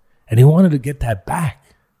that. And he wanted to get that back.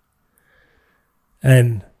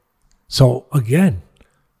 And so, again,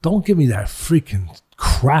 don't give me that freaking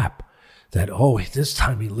crap that, oh, this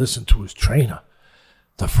time he listened to his trainer.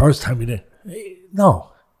 The first time he didn't.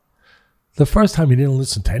 No. The first time he didn't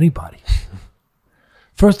listen to anybody.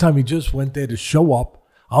 First time he just went there to show up.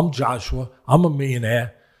 I'm Joshua. I'm a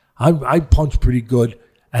millionaire. I punch pretty good.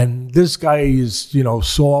 And this guy is,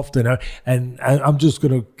 soft. And I'm just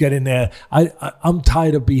going to get in there. I'm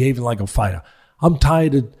tired of behaving like a fighter. I'm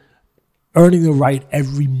tired of earning the right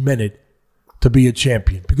every minute to be a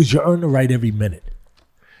champion. Because you earn the right every minute.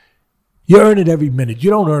 You earn it every minute. You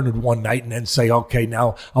don't earn it one night and then say, okay,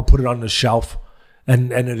 now I'll put it on the shelf.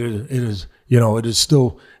 And it is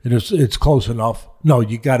it's close enough. No,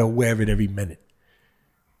 you got to wear it every minute.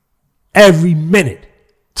 Every minute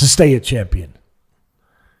to stay a champion.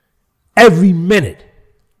 Every minute.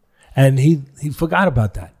 And he forgot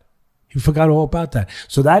about that. He forgot all about that.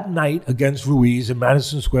 So that night against Ruiz in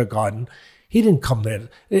Madison Square Garden, he didn't come there.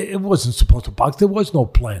 It wasn't supposed to box. There was no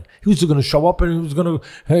plan. He was just going to show up and he was going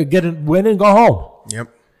to get it, win and go home.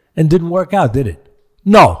 Yep. And didn't work out, did it?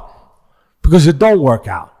 No. Because it don't work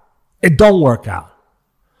out. It don't work out.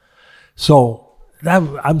 So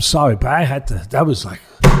I'm sorry, but I had to. That was like,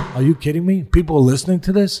 are you kidding me? People are listening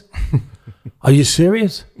to this? Are you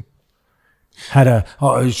serious?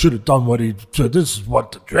 He should have done what he said. This is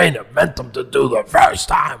what the trainer meant him to do the first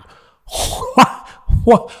time.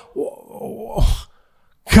 What?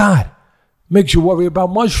 God, makes you worry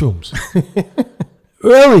about mushrooms.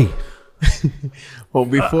 Really? Well,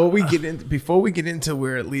 before we get into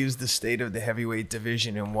where it leaves the state of the heavyweight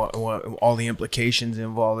division and what all the implications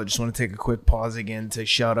involved, I just want to take a quick pause again to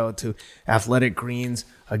shout out to Athletic Greens.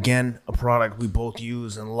 Again, a product we both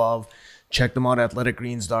use and love. Check them out at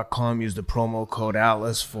athleticgreens.com. Use the promo code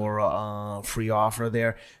Atlas for a free offer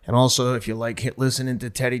there. And also, if you like listening to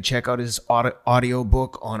Teddy, check out his audio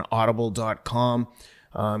book on audible.com.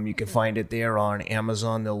 You can find it there on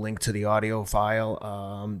Amazon. They'll link to the audio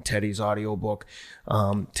file, Teddy's audio book.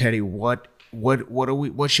 Teddy, what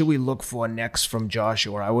should we look for next from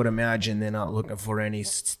Joshua? I would imagine they're not looking for any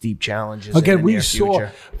steep challenges. Again, in the near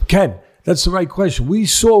future. Ken, that's the right question. We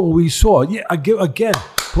saw what we saw. Yeah, again,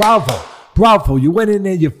 bravo. You went in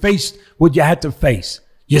there, you faced what you had to face.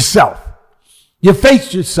 Yourself. You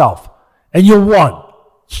faced yourself, and you won.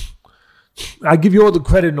 I give you all the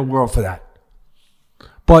credit in the world for that.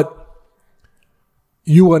 But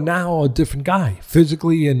you are now a different guy,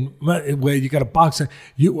 physically, and where you got a boxer.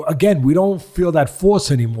 We don't feel that force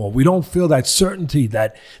anymore. We don't feel that certainty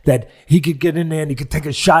that he could get in there and he could take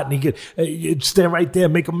a shot and he could stand right there,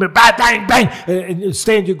 make a bang, bang, bang, and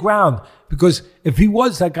stand your ground. Because if he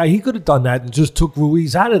was that guy, he could have done that and just took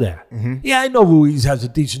Ruiz out of there. Mm-hmm. Yeah, I know Ruiz has a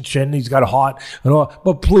decent chin, he's got a heart and all,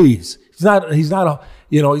 but please, he's not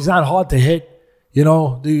hard to hit.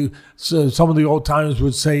 Some of the old timers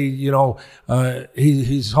would say,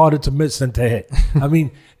 he's harder to miss than to hit. I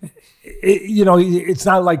mean, it's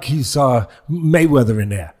not like he's Mayweather in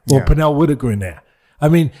there or Pernell Whitaker in there. I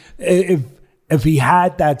mean, if he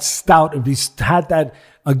had that stout, if he had that,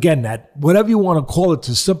 again, that whatever you want to call it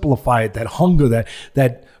to simplify it, that hunger,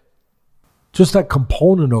 that just that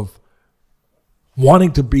component of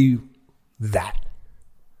wanting to be that.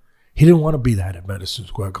 He didn't want to be that at Madison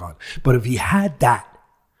Square Garden. But if he had that,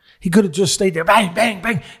 he could have just stayed there, bang, bang,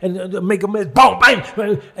 bang, and make a miss, boom, bang,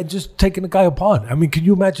 bang, and just taking the guy apart. I mean, can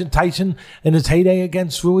you imagine Tyson in his heyday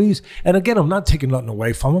against Ruiz? And again, I'm not taking nothing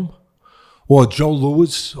away from him. Or Joe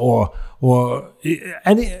Louis, or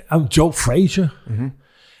Joe Frazier. Mm-hmm.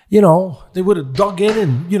 they would have dug in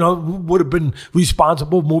and, would have been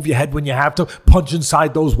responsible, move your head when you have to, punch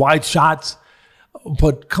inside those wide shots.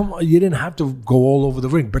 But come on, you didn't have to go all over the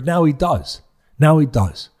ring. But now he does. Now he's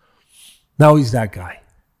that guy.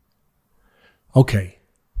 Okay.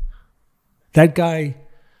 That guy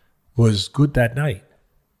was good that night.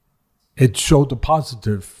 It showed the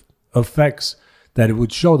positive effects that it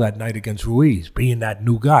would show that night against Ruiz, being that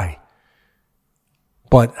new guy.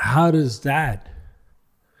 But how does that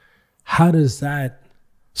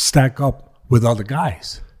stack up with other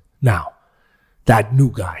guys? Now, that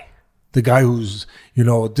new guy, the guy who's,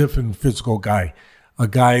 a different physical guy, a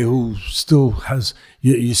guy who still has,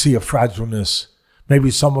 you see a fragileness.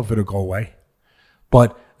 Maybe some of it will go away.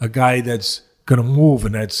 But a guy that's going to move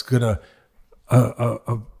and that's going to,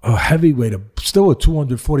 a heavyweight, still a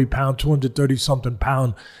 240-pound, 230-something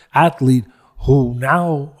pound athlete who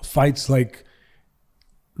now fights like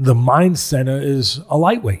the mind center is a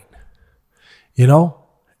lightweight,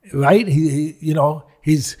 right?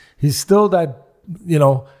 He's still that,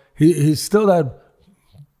 he's still that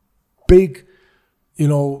big,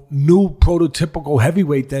 new prototypical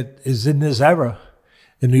heavyweight that is in this era.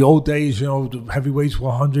 In the old days, the heavyweights were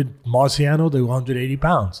 100, Marciano, they were 180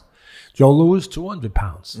 pounds. Joe Louis, 200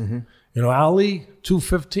 pounds. Mm-hmm. Ali,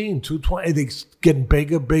 215, 220. They're getting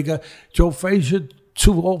bigger. Joe Frazier,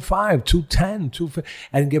 205, 210, 250,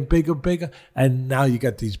 and get bigger. And now you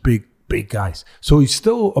got these big guys. So he's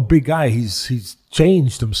still a big guy. He's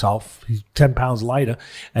changed himself. He's 10 pounds lighter,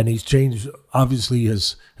 and he's changed, obviously,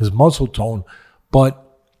 his muscle tone.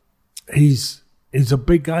 But he's a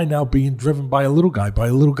big guy now being driven by a little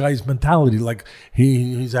guy's mentality. Like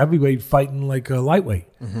he's a heavyweight fighting like a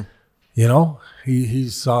lightweight. Mm-hmm.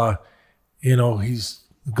 He's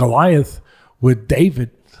Goliath with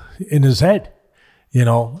David in his head,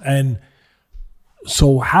 and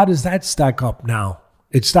so how does that stack up now?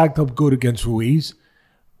 It stacked up good against Ruiz.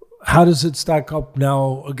 How does it stack up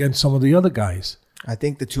now against some of the other guys? I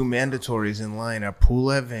think the two mandatories in line are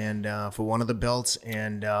Pulev and for one of the belts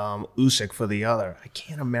and Usyk for the other. I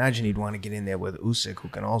can't imagine he'd want to get in there with Usyk, who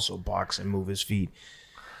can also box and move his feet.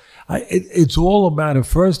 It's all a matter.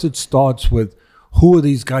 First, it starts with who are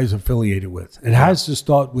these guys affiliated with. It has to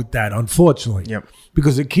start with that, unfortunately,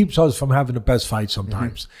 because it keeps us from having the best fight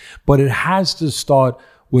sometimes. Mm-hmm. But it has to start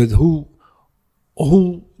with who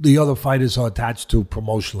the other fighters are attached to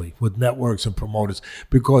promotionally, with networks and promoters,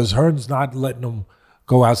 because Hearn's not letting them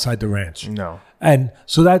go outside the ranch. No. And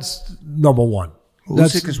so that's number one.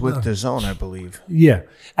 Usyk is with DAZN, I believe. Yeah.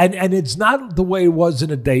 And it's not the way it was in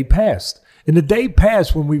the day past. In the day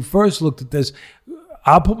past, when we first looked at this,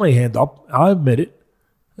 I'll put my hand up. I admit it.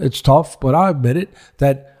 It's tough, but I admit it,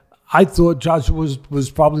 that I thought Joshua was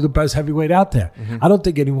probably the best heavyweight out there. Mm-hmm. I don't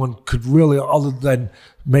think anyone could really, other than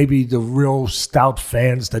maybe the real stout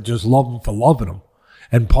fans that just love him for loving him.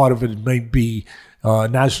 And part of it may be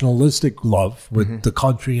nationalistic love with the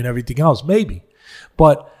country and everything else, maybe.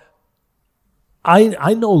 But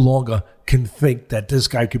I no longer can think that this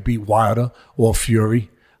guy could beat Wilder or Fury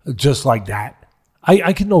just like that.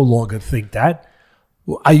 I can no longer think that.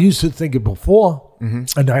 I used to think it before,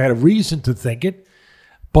 and I had a reason to think it.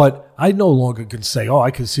 But I no longer can say, I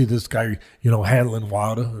can see this guy, handling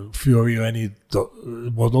Wilder, Fury, or any.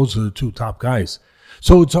 Those are the two top guys.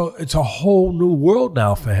 So it's a whole new world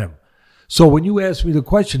now for him. So when you ask me the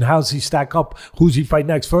question, how does he stack up? Who's he fight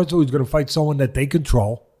next? First of all, he's going to fight someone that they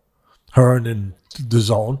control, Hearn and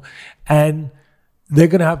DAZN, and they're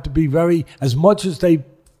going to have to be very, as much as they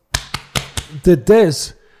did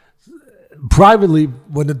this privately,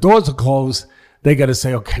 when the doors are closed, they got to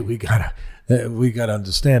say, okay, we gotta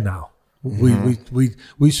understand now. Mm-hmm.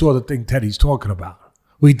 We saw the thing Teddy's talking about.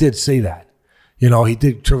 We did see that. He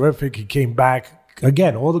did terrific. He came back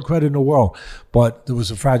again. All the credit in the world, but there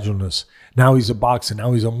was a fragileness. Now he's a boxer.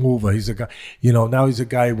 Now he's a mover. He's a guy. Now he's a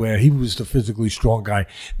guy where he was the physically strong guy.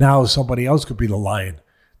 Now somebody else could be the lion.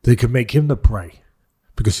 They could make him the prey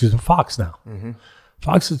because he's a fox now. Mm-hmm.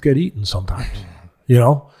 Foxes get eaten sometimes.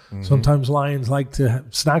 Mm-hmm. Sometimes lions like to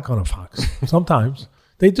snack on a fox. Sometimes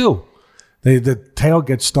they do. The tail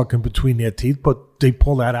gets stuck in between their teeth, but they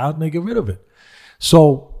pull that out and they get rid of it.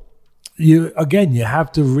 So you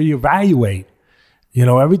have to reevaluate.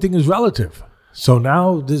 Everything is relative. So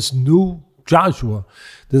now this new Joshua,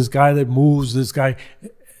 this guy that moves, this guy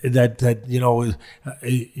that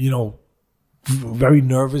is very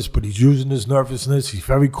nervous, but he's using his nervousness. He's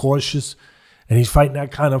very cautious, and he's fighting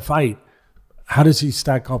that kind of fight. How does he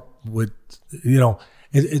stack up with,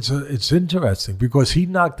 it's interesting because he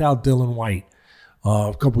knocked out Dylan White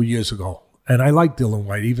a couple of years ago. And I like Dylan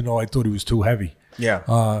White, even though I thought he was too heavy.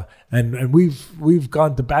 Yeah. And we've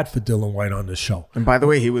gone to bat for Dylan White on the show. And by the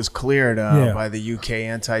way, he was cleared by the UK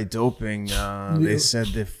anti-doping. They said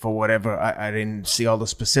that for whatever, I didn't see all the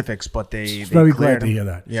specifics, but they very cleared glad to hear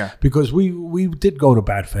that. Yeah. Because we did go to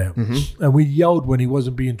bat for him. And we yelled when he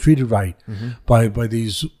wasn't being treated right by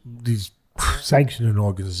these sanctioning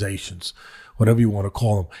organizations, whatever you want to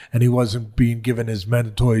call them. And he wasn't being given his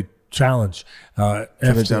mandatory challenge for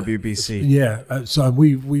the WBC. Yeah, so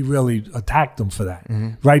we really attacked them for that,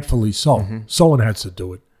 rightfully so. Someone has to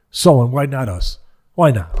do it. Someone, why not us?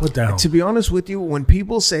 Why not? What the hell? To be honest with you, when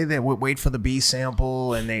people say that we wait for the B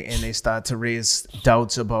sample and they start to raise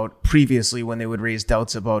doubts about previously when they would raise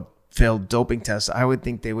doubts about failed doping tests, I would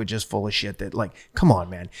think they were just full of shit. That like, come on,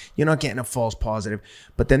 man, you're not getting a false positive.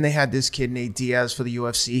 But then they had this kid Nate Diaz for the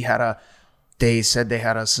UFC They said they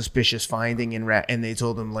had a suspicious finding and they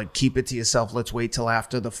told him, like, keep it to yourself. Let's wait till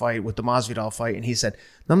after the fight with the Masvidal fight. And he said,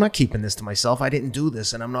 no, I'm not keeping this to myself. I didn't do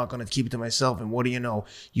this, and I'm not going to keep it to myself. And what do you know?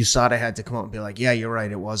 USADA had to come out and be like, yeah, you're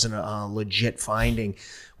right. It wasn't a legit finding,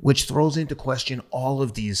 which throws into question all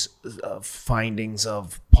of these findings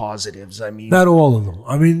of positives. I mean, not all of them.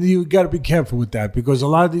 I mean, you got to be careful with that because a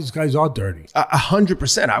lot of these guys are dirty.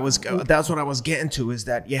 100%. That's what I was getting to, is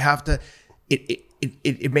that you have to.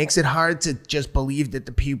 It makes it hard to just believe that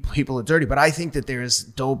the people are dirty. But I think that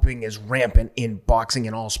doping is rampant in boxing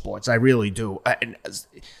and all sports. I really do.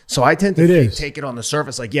 So I tend to take it on the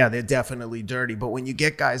surface like, yeah, they're definitely dirty. But when you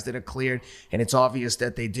get guys that are cleared and it's obvious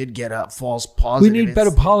that they did get a false positive. We need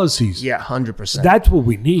better policies. Yeah, 100%. That's what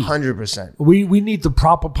we need. 100%. We need the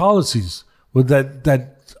proper policies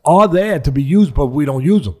that are there to be used, but we don't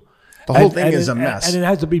use them. The whole thing is a mess. And it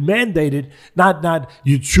has to be mandated, not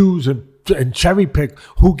you choose and cherry pick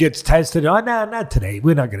who gets tested. Oh, no, not today.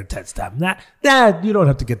 We're not going to test them. Nah, you don't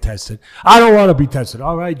have to get tested. I don't want to be tested.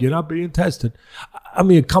 All right, you're not being tested. I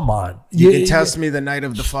mean, come on. You can test me the night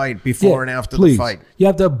of the fight, before and after the fight. You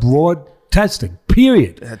have to have broad testing,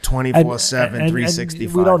 period. 24/7,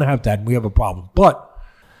 365. We don't have that, and we have a problem. But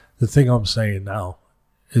the thing I'm saying now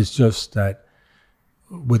is just that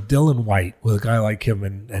with Dylan White, with a guy like him,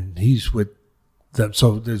 and he's with them,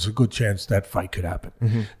 so there's a good chance that fight could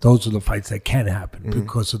happen. Those are the fights that can happen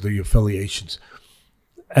because of the affiliations.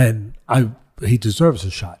 And he deserves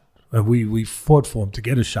a shot. And we fought for him to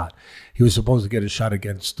get a shot. He was supposed to get a shot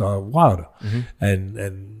against Wilder,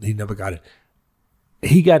 and he never got it.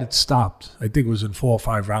 He got it stopped. I think it was in 4 or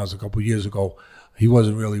 5 rounds a couple of years ago. He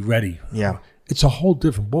wasn't really ready. Yeah. It's a whole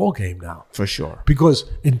different ball game now. For sure. Because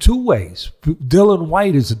in 2 ways, Dylan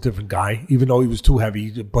White is a different guy, even though he was too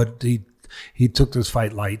heavy, but he took this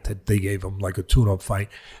fight light that they gave him, like a tune-up fight,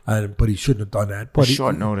 but he shouldn't have done that. But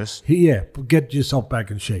short notice. Get yourself back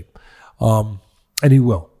in shape. And he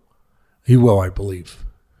will. He will, I believe.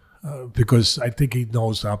 Because I think he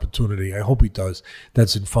knows the opportunity. I hope he does.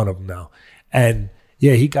 That's in front of him now. And,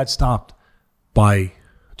 yeah, he got stopped by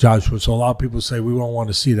Joshua. So a lot of people say we don't want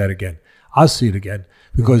to see that again. I'll see it again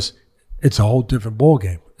because it's a whole different ball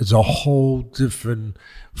game. It's a whole different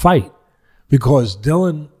fight because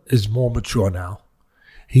Dylan is more mature now.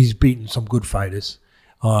 He's beaten some good fighters.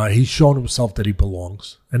 He's shown himself that he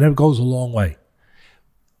belongs, and that goes a long way.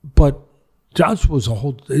 But Joshua's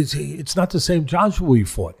it's not the same Joshua we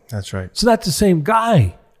fought. That's right. It's not the same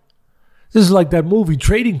guy. This is like that movie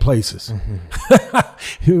Trading Places.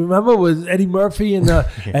 You remember with Eddie Murphy and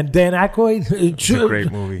Dan Aykroyd? It's a great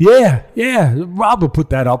movie. Yeah. Robert put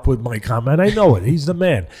that up with my comment. I know it. He's the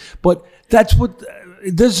man. But that's what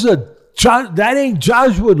this is that ain't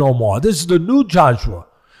Joshua no more. This is the new Joshua.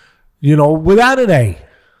 Without an A.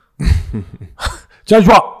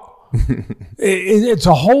 Joshua. It's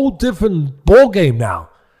a whole different ball game now.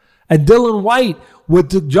 And Dylan White,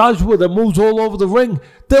 with the Joshua that moves all over the ring,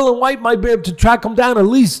 Dylan White might be able to track him down, at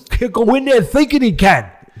least go in there thinking he can.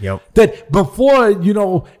 Yep. That before,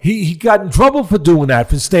 he got in trouble for doing that,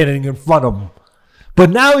 for standing in front of him.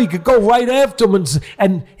 But now he could go right after him,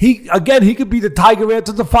 and he could be the tiger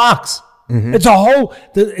after the fox. It's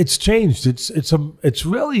it's changed. It's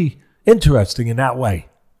really interesting in that way.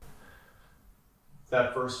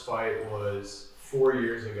 That first fight was 4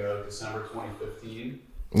 years ago, December 2015.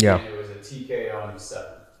 Yeah. And it was a TKO in the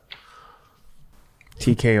 7th.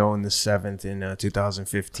 TKO in the 7th in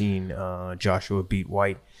 2015. Joshua beat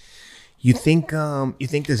White. You think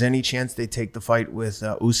there's any chance they take the fight with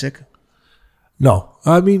Usyk? No.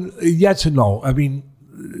 I mean, yes and no. I mean,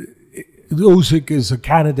 Usyk is a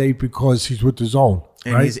candidate because he's with his own.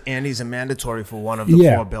 And right? he's a mandatory for one of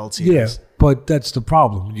the 4 belts he has. But that's the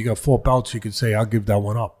problem. When you got 4 belts, you could say, I'll give that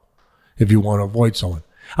one up if you want to avoid someone.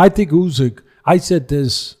 I think Usyk, I said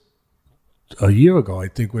this a year ago, I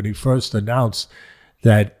think, when he first announced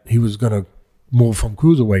that he was going to move from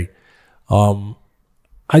cruiserweight.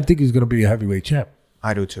 I think he's going to be a heavyweight champ.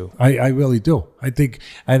 I do too. I really do. I think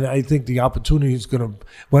the opportunity is going to.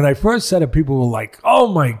 When I first said it, people were like, "Oh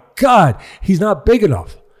my God, he's not big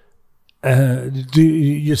enough." Do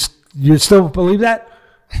you still believe that?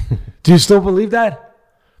 Do you still believe that?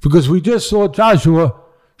 Because we just saw Joshua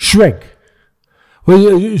shrink.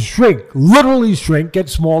 Well, shrink, literally shrink, get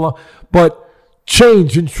smaller, but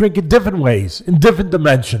change and shrink in different ways, in different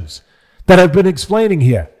dimensions that I've been explaining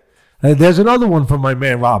here. There's another one from my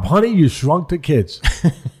man Rob. Honey, you shrunk the kids.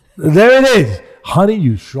 There it is. Honey,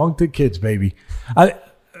 you shrunk the kids, baby.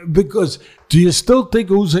 Because do you still think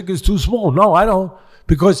Usyk is too small? No, I don't.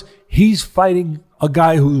 Because he's fighting a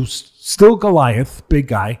guy who's still Goliath, big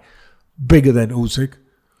guy, bigger than Usyk.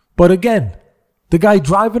 But again, the guy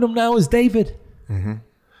driving him now is David. Mm-hmm.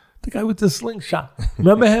 The guy with the slingshot.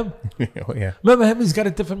 Remember him? Oh, yeah. Remember him? He's got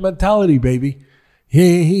a different mentality, baby.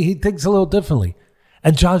 He thinks a little differently.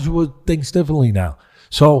 And Joshua thinks differently now.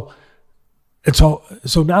 So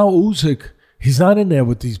now Usyk, he's not in there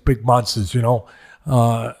with these big monsters, you know.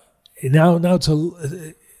 Now it's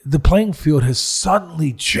the playing field has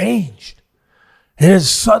suddenly changed. It has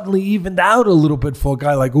suddenly evened out a little bit for a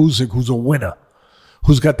guy like Usyk, who's a winner,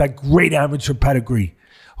 who's got that great amateur pedigree,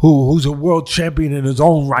 who's a world champion in his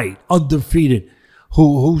own right, undefeated,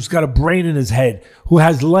 who's got a brain in his head, who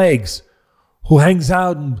has legs, who hangs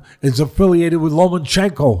out and is affiliated with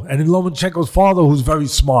Lomachenko, and in Lomachenko's father, who's very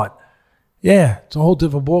smart. Yeah, it's a whole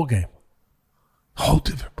different ballgame. Whole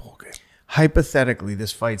different ballgame. Hypothetically,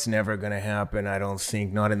 this fight's never going to happen, I don't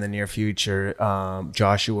think, not in the near future.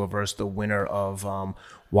 Joshua versus the winner of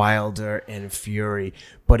Wilder and Fury.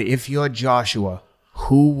 But if you're Joshua,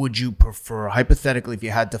 who would you prefer? Hypothetically, if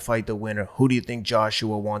you had to fight the winner, who do you think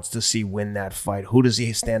Joshua wants to see win that fight? Who does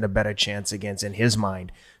he stand a better chance against in his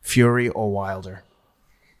mind, Fury or Wilder?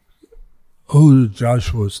 Who does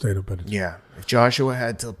Joshua stand a better chance? Yeah, if Joshua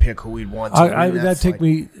had to pick who he'd want to win that fight.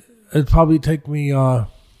 It'd probably take me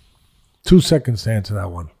 2 seconds to answer that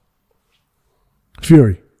one.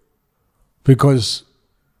 Fury. Because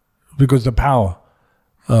the power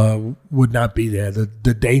would not be there.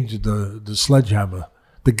 The danger, the sledgehammer,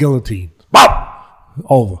 the guillotine,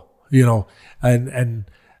 over. You know, and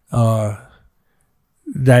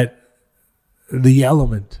that the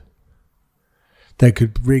element that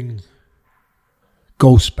could bring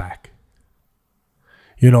Ghost back.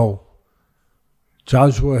 You know,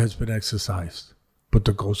 Joshua has been exercised, but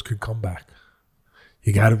the Ghost could come back.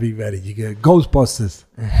 You got to be ready. You get Ghostbusters.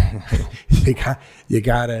 you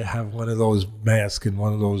got to have one of those masks and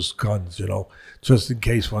one of those guns, you know, just in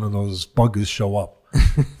case one of those buggers show up.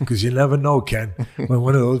 Because you never know, Ken, when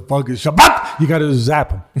one of those buggers show up, you got to zap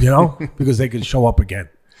them, you know, because they can show up again.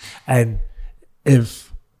 And it's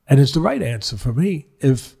the right answer for me.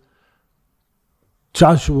 If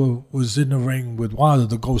Joshua was in the ring with Wilder,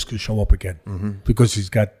 the Ghost could show up again because he's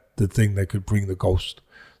got the thing that could bring the Ghost,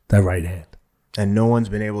 that right hand. And no one's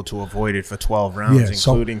been able to avoid it for 12 rounds,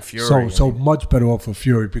 including Fury. So much better off for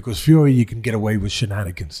Fury, because Fury, you can get away with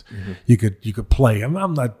shenanigans. You could play.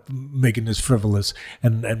 I'm not making this frivolous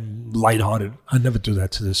and lighthearted. I never do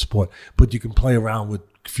that to this sport. But you can play around with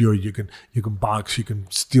Fury. You can box. You can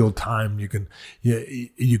steal time. You can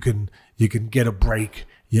get a break.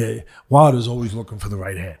 Yeah, Wilder's always looking for the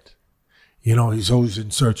right hand. You know, he's always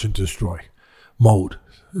in search and destroy mode.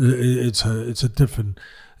 It's a different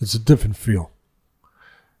feel.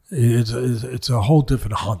 It's a whole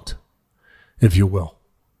different hunt, if you will,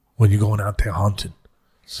 when you're going out there hunting.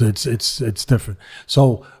 So it's different.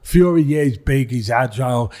 So Fury, yeah, he's big, he's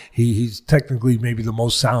agile, he's technically maybe the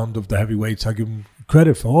most sound of the heavyweights. I give him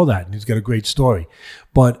credit for all that, and he's got a great story.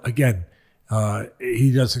 But again,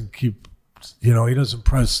 he doesn't keep, he doesn't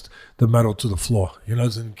press the metal to the floor. He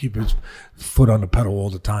doesn't keep his foot on the pedal all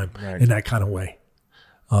the time in that kind of way,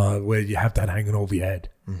 where you have that hanging over your head.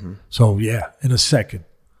 So yeah, in a second,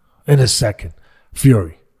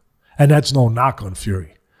 Fury. And that's no knock on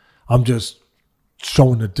Fury. I'm just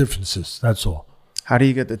showing the differences, that's all. How do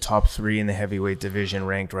you get the top three in the heavyweight division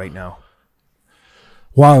ranked right now?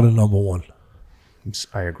 Wilder number one.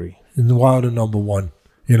 I agree. And Wilder number one,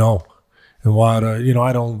 And Wilder,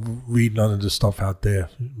 I don't read none of the stuff out there.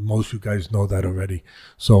 Most of you guys know that already.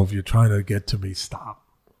 So if you're trying to get to me, stop.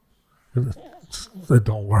 It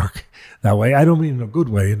don't work that way. I don't mean in a good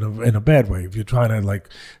way, in a bad way. If you're trying to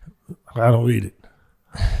I don't read it.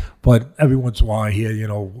 But every once in a while I hear,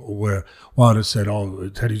 where Wilder said, "Oh,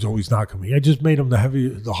 Teddy's always knocking me." I just made him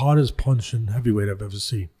the hardest punching heavyweight I've ever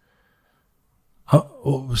seen.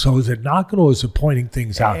 So is it knocking or is it pointing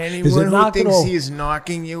things out? Anyone Is it who knocking thinks or he's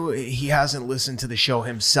knocking you, he hasn't listened to the show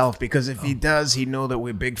himself. Because if he does, he'd know that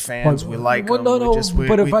we're big fans. We like him.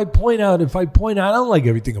 But if I point out, I don't like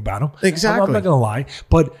everything about him. Exactly. I'm not going to lie.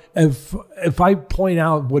 But if I point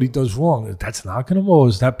out what he does wrong, that's knocking him, or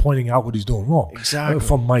is that pointing out what he's doing wrong? Exactly.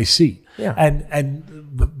 From my seat. Yeah. And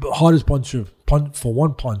the hardest punch for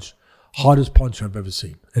one punch. Hardest punch I've ever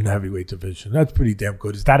seen in the heavyweight division. That's pretty damn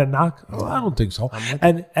good. Is that a knock? Well, I don't think so.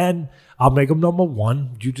 And I'll make him number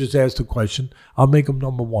one. You just asked the question. I'll make him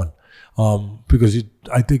number one because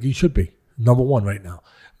I think he should be number one right now,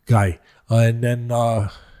 guy. And then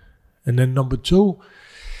number two,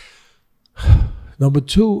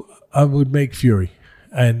 I would make Fury,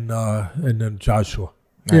 and then Joshua.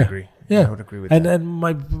 I agree. Yeah, I would agree with that. And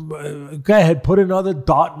then go ahead, put another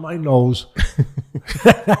dot in my nose.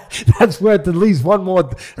 That's worth at least one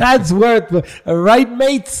more. That's worth, right,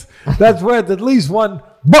 mates? That's worth at least one.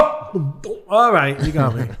 All right, you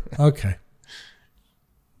got me. Okay.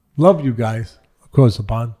 Love you guys across the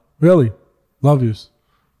pond. Really, love yous.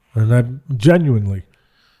 And I'm genuinely.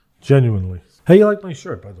 Hey, you like my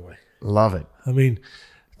shirt, by the way? Love it. I mean,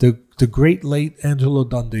 the great late Angelo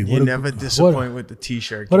Dundee. You never disappoint with the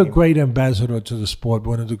T-shirt. What a great ambassador to the sport.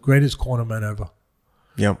 One of the greatest cornermen ever.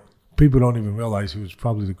 Yep. People don't even realize he was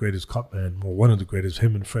probably the greatest cut man, or one of the greatest.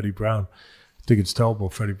 Him and Freddie Brown. I think it's terrible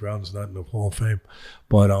Freddie Brown's not in the Hall of Fame,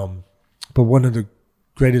 but one of the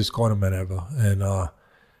greatest cornermen ever.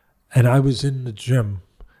 And I was in the gym.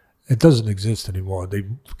 It doesn't exist anymore. They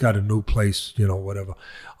got a new place, whatever.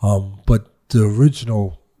 But the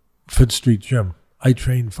original Fifth Street Gym, I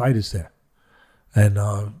trained fighters there. And,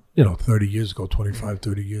 30 years ago, 25,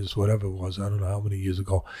 30 years, whatever it was, I don't know how many years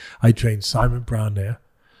ago, I trained Simon Brown there.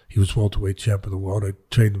 He was welterweight champ of the world. I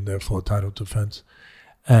trained him there for a title defense.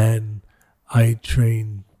 And I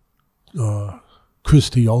trained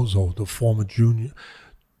Christy Ozo, the former junior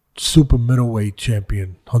super middleweight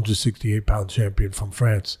champion, 168-pound champion from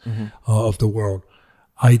France of the world.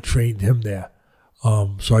 I trained him there.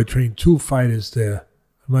 So I trained two fighters there.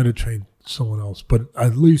 I might have trained someone else, but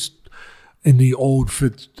at least in the old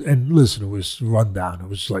fit. And listen, it was run down. It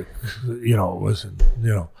was like, it wasn't,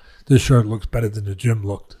 this shirt looks better than the gym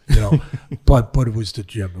looked, but it was the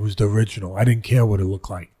gym. It was the original. I didn't care what it looked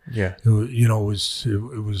like. Yeah. It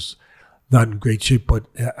was not in great shape, but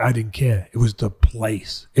I didn't care. It was the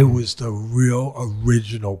place. It was the real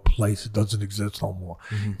original place. It doesn't exist no more.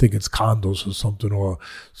 I think it's condos or something, or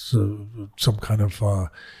some kind of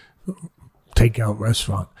takeout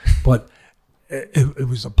restaurant. But it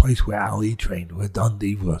was a place where Ali trained, where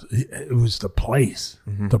Dundee was. It was the place.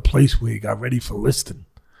 The place where he got ready for listing.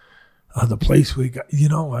 The place we got,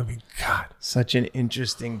 God. Such an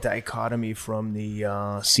interesting dichotomy from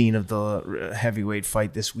the scene of the heavyweight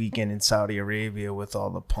fight this weekend in Saudi Arabia with all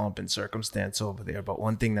the pomp and circumstance over there. But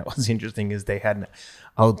one thing that was interesting is they had an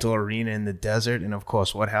outdoor arena in the desert. And, of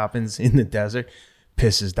course, what happens in the desert?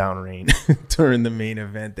 Pisses down rain. During the main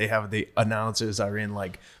event, they have the announcers are in,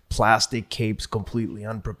 like, plastic capes, completely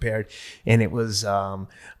unprepared. And it was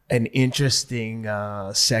an interesting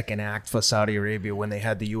second act for Saudi Arabia when they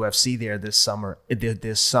had the UFC there this summer.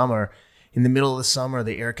 In the middle of the summer,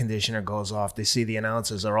 the air conditioner goes off. They see the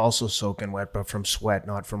announcers are also soaking wet, but from sweat,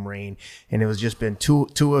 not from rain. And it was just been two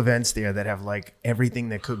events there that have, like, everything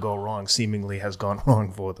that could go wrong seemingly has gone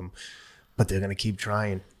wrong for them. But they're going to keep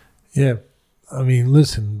trying. Yeah. I mean,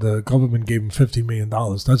 listen, the government gave them $50 million.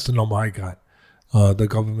 That's the number I got. The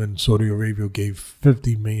government in Saudi Arabia gave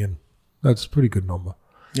 $50 million. That's a pretty good number.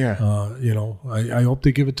 Yeah. I hope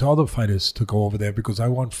they give it to other fighters to go over there, because I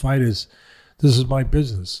want fighters. This is my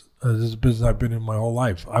business. This is a business I've been in my whole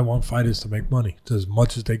life. I want fighters to make money as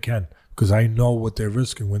much as they can, because I know what they're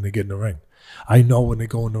risking when they get in the ring. I know when they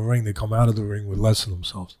go in the ring, they come out of the ring with less of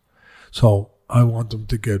themselves. So I want them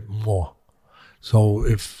to get more. So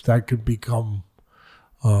if that could become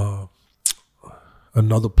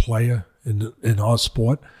another player in our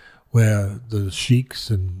sport, where the sheiks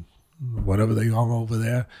and whatever they are over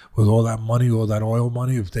there with all that money, all that oil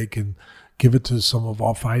money, if they can give it to some of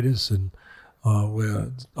our fighters, and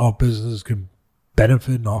where our business can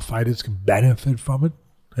benefit and our fighters can benefit from it,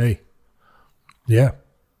 hey, yeah.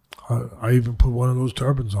 I even put one of those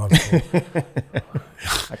turbans on.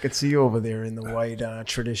 I could see you over there in the white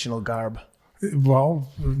traditional garb. Well,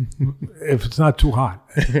 if it's not too hot,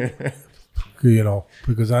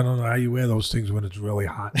 because I don't know how you wear those things when it's really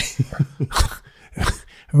hot.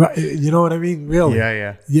 Right, you know what I mean? Really?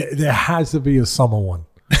 Yeah. There has to be a summer one.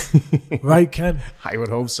 Right, Ken? I would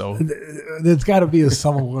hope so. There's got to be a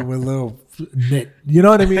summer one with a little knit. You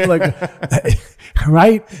know what I mean? Like,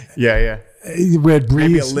 right? Yeah. Where it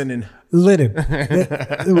breathes. Maybe a linen. linen.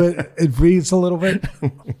 It breathes a little bit.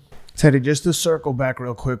 Teddy, just to circle back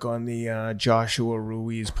real quick on the Joshua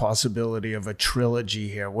Ruiz possibility of a trilogy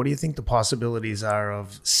here. What do you think the possibilities are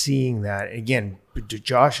of seeing that? Again,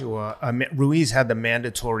 Ruiz had the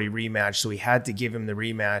mandatory rematch, so he had to give him the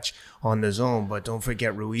rematch on the zone. But don't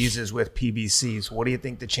forget, Ruiz is with PBC. So what do you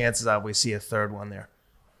think the chances are we see a third one there?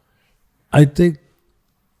 I don't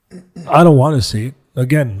want to see it.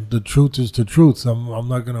 Again, the truth is the truth. I'm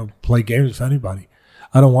not going to play games with anybody.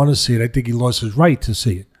 I don't want to see it. I think he lost his right to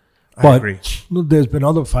see it. I agree. There's been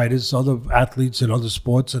other fighters, other athletes in other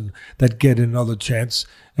sports, and that get another chance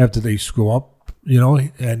after they screw up,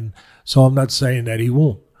 And so I'm not saying that he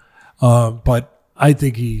won't, but I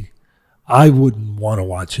think I wouldn't want to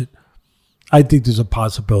watch it. I think there's a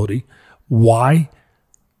possibility. Why?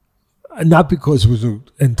 Not because it was an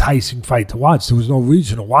enticing fight to watch. There was no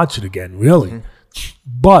reason to watch it again, really,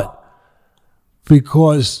 but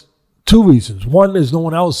because. Two reasons. One, there's no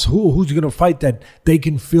one else who's going to fight that they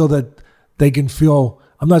can feel.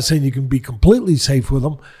 I'm not saying you can be completely safe with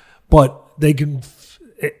him, but they can.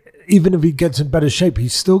 Even if he gets in better shape,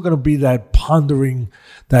 he's still going to be that pondering,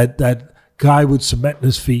 that guy with cement in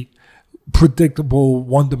his feet, predictable,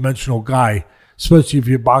 one-dimensional guy. Especially if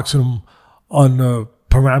you're boxing him on the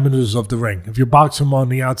parameters of the ring. If you're boxing him on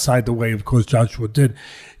the outside, the way of course Joshua did,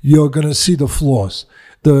 you're going to see the flaws.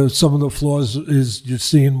 Some of the flaws is you're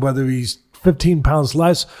seeing whether he's 15 pounds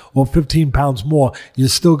less or 15 pounds more. You're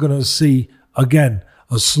still going to see, again,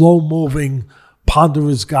 a slow-moving,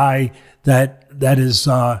 ponderous guy that is,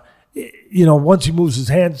 once he moves his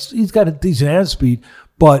hands, he's got a decent hand speed,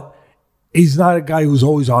 but he's not a guy who's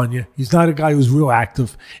always on you. He's not a guy who's real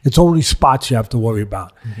active. It's only spots you have to worry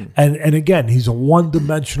about. Mm-hmm. And again, he's a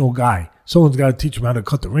one-dimensional guy. Someone's got to teach him how to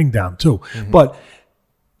cut the ring down, too. Mm-hmm. But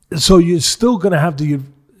so you're still going to have to give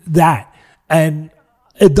that. And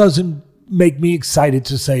it doesn't make me excited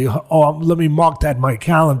to say, oh, let me mark that in my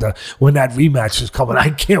calendar when that rematch is coming. I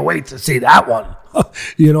can't wait to see that one.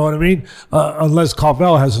 You know what I mean? Unless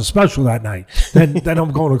Carvel has a special that night. Then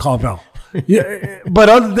I'm going to Carvel. Yeah, but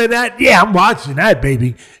other than that, yeah, I'm watching that,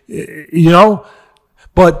 baby.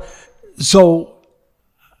 But so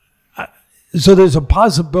there's a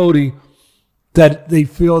possibility that they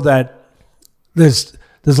feel that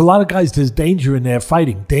there's a lot of guys, there's danger in there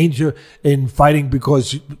fighting. Danger in fighting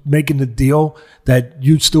because you're making the deal that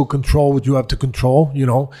you still control what you have to control,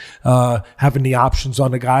 having the options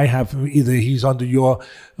on the guy, either he's under your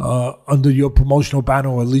promotional banner,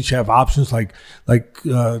 or at least you have options like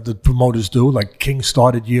the promoters do, like King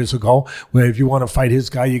started years ago, where if you want to fight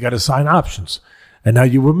his guy, you got to sign options. And now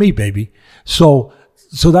you're with me, baby. So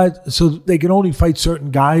they can only fight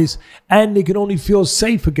certain guys, and they can only feel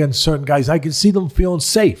safe against certain guys. I can see them feeling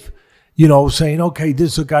safe, saying, okay,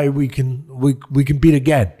 this is a guy we can beat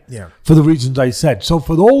again. Yeah. For the reasons I said. So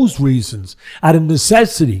for those reasons, out of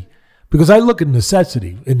necessity, because I look at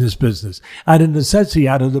necessity in this business, out of necessity,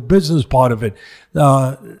 out of the business part of it,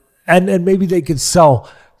 and maybe they could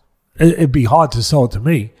sell. It'd be hard to sell it to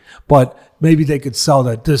me, but maybe they could sell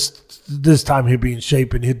that this time he'll be in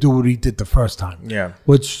shape and he'll do what he did the first time. Yeah.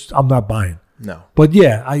 Which I'm not buying. No. But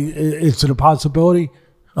yeah, it's a possibility.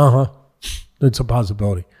 It's a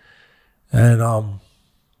possibility. And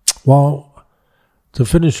to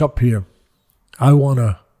finish up here, I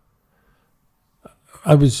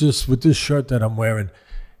was just with this shirt that I'm wearing,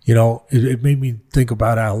 it made me think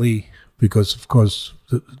about Ali, because of course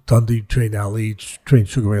Dundee trained Ali, trained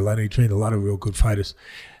Sugar Ray Leonard, trained a lot of real good fighters.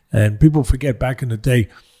 And people forget back in the day,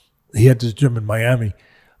 he had this gym in Miami.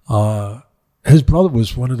 His brother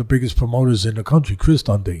was one of the biggest promoters in the country, Chris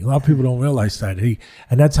Dundee. A lot of people don't realize that.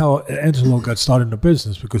 And that's how Angelo got started in the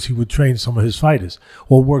business, because he would train some of his fighters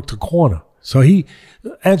or work the corner. So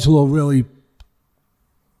Angelo really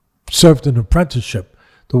served an apprenticeship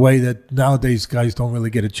the way that nowadays guys don't really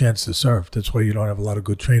get a chance to serve. That's why you don't have a lot of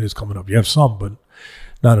good trainers coming up. You have some, but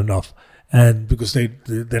not enough. And because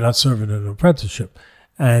they're not serving an apprenticeship.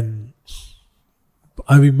 And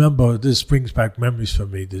I remember, this brings back memories for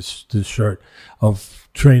me, this shirt, of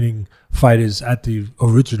training fighters at the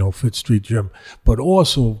original Fifth Street Gym, but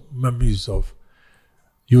also memories of,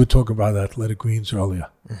 you were talking about athletic greens earlier,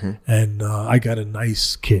 and I got a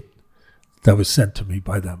nice kit that was sent to me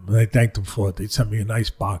by them, and I thanked them for it. They sent me a nice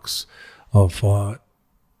box of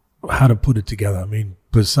how to put it together. I mean,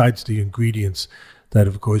 besides the ingredients that,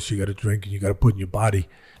 of course, you got to drink and you got to put in your body,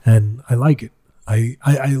 and I like it.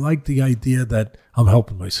 I like the idea that I'm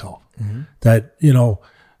helping myself, that,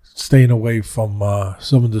 staying away from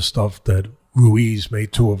some of the stuff that Ruiz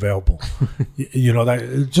made too available,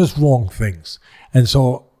 that just wrong things. And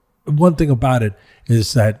so one thing about it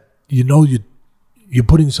is that, you're you're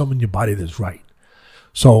putting something in your body that's right.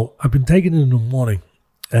 So I've been taking it in the morning,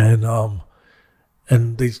 and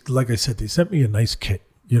they, like I said, they sent me a nice kit,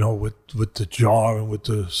 with the jar and with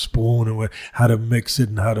the spoon and how to mix it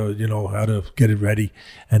and how to get it ready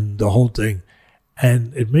and the whole thing.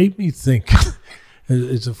 And it made me think,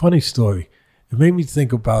 it's a funny story. It made me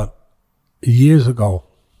think about years ago,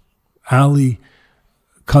 Ali,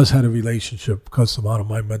 Cuz had a relationship, Cuz Samana,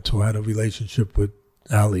 my mentor, had a relationship with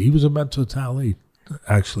Ali. He was a mentor to Ali,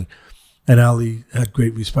 actually. And Ali had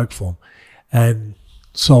great respect for him. And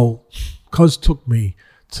so Cuz took me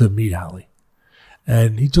to meet Ali.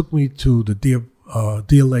 And he took me to the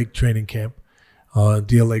Deer Lake training camp,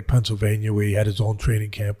 Deer Lake, Pennsylvania, where he had his own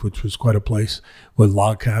training camp, which was quite a place with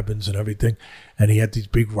log cabins and everything. And he had these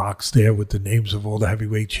big rocks there with the names of all the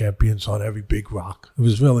heavyweight champions on every big rock. It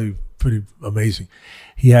was really pretty amazing.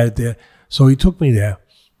 He had it there. So he took me there.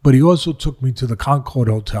 But he also took me to the Concord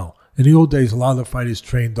Hotel. In the old days, a lot of the fighters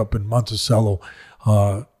trained up in Monticello,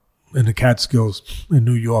 in the Catskills in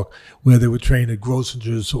New York, where they were trained at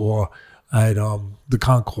Grossinger's or at the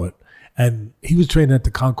Concord. And he was training at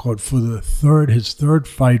the Concord for his third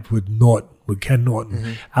fight with Ken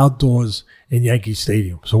Norton, outdoors in Yankee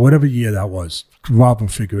Stadium. So whatever year that was, Rob will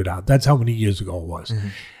figure it out. That's how many years ago it was.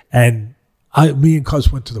 And me and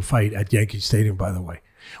Cuz went to the fight at Yankee Stadium, by the way.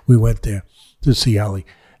 We went there to see Ali.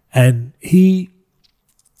 And he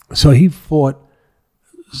fought,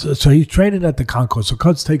 so he's training at the Concord. So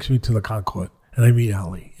Cuz takes me to the Concord, and I meet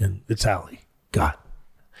Ali, and it's Ali. God.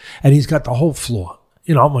 And he's got the whole floor.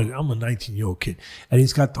 I'm a 19-year-old kid, and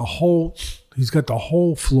he's got the whole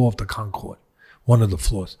floor of the Concord, one of the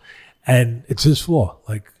floors, and it's his floor.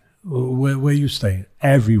 Like, where you staying?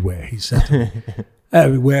 Everywhere, he said to me.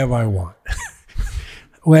 Wherever I want,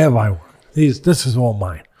 wherever I want. This is all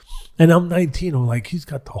mine. And I'm 19. I'm like, he's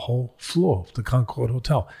got the whole floor of the Concord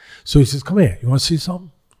Hotel. So he says, "Come here. You want to see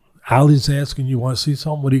something?" Ali's asking, "You want to see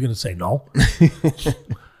something?" What are you going to say? No.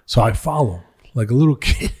 So I follow him like a little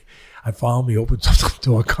kid. I follow him. He opens up the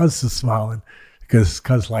door. Cuz is smiling because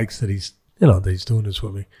Cuz likes that he's doing this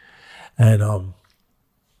with me. And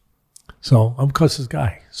so I'm Cuz's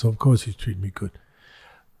guy. So of course he's treating me good.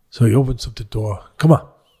 So he opens up the door. Come on,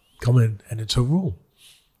 come in. And it's a room.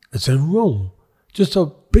 It's a room, just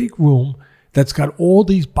a big room that's got all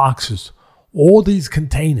these boxes, all these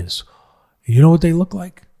containers. And you know what they look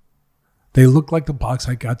like? They look like the box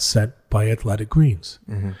I got sent by Athletic Greens,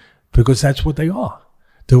 because that's what they are.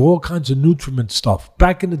 There were all kinds of nutriment stuff.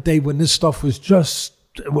 Back in the day when this stuff was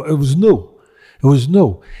it was new. It was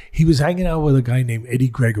new. He was hanging out with a guy named Eddie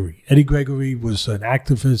Gregory. Eddie Gregory was an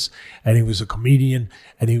activist, and he was a comedian,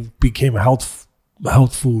 and he became a health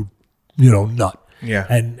food, nut. Yeah.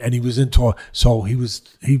 And he was into, so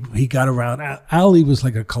he got around. Ali was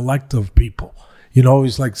like a collector of people.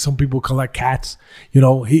 He's like, some people collect cats.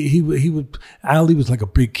 Ali was like a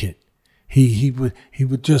big kid. He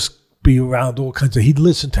would just be around all kinds of, he'd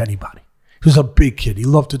listen to anybody. He was a big kid. He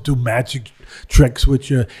loved to do magic tricks with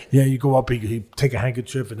you. Yeah, you go up, he'd take a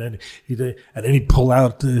handkerchief, and then he'd pull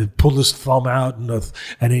his thumb out,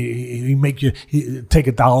 and he'd make you, he'd take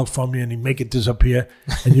 $1 from you, and he'd make it disappear,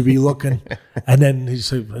 and you'd be looking, and then he'd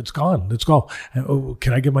say, "It's gone, let's go. Oh,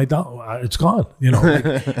 can I get my $1? It's gone."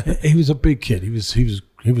 He was a big kid. He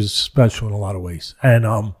was special in a lot of ways,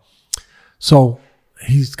 and so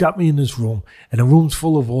he's got me in this room, and the room's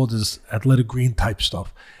full of all this Athletic Green type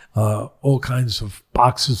stuff. All kinds of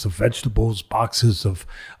boxes of vegetables, boxes of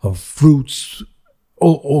fruits,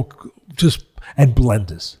 all just, and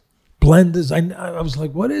blenders. I was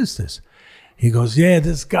like, "What is this?" He goes, "Yeah,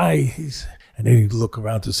 this guy, and then he'd look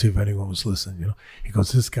around to see if anyone was listening, He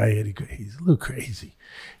goes, "This guy, Eddie, he's a little crazy.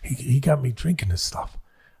 He got me drinking this stuff."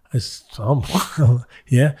 I said,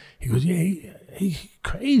 "Yeah?" He goes, "Yeah, he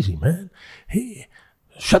crazy, man.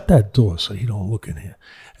 Shut that door so he don't look in here."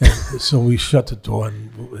 And so we shut the door,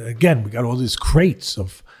 and again, we got all these crates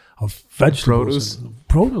of vegetables and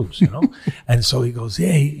produce, And so he goes,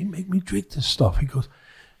 "Yeah, he make me drink this stuff." He goes,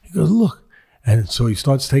 "Look." And so he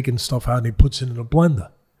starts taking stuff out, and he puts it in a blender,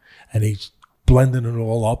 and he's blending it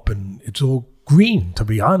all up, and it's all green, to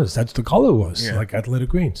be honest. That's the color it was, like Athletic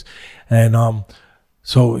Greens. And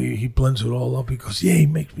so he blends it all up. He goes, "Yeah, he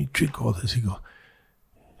makes me drink all this." He goes,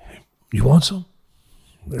 "You want some?"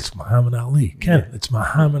 It's Muhammad Ali. Ken, it's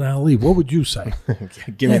Muhammad Ali. What would you say?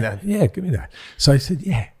 Give me that. Yeah, give me that. So I said,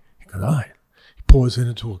 "Yeah." He goes, "All right." He pours it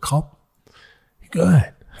into a cup. He goes, "Go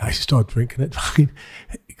ahead." I start drinking it. He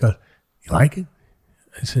goes, "You like it?"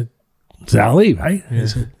 I said, It's Ali, right? Yeah. I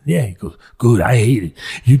said, yeah. He goes, good. I hate it.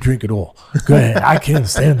 You drink it all. Go ahead. I can't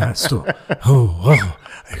stand that stuff. Oh.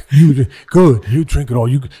 Good. You drink it all.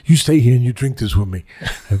 You stay here and you drink this with me.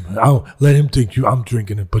 I'll let him think I'm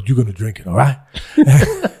drinking it, but you're gonna drink it, all right?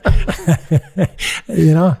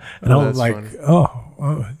 You know. And I was like,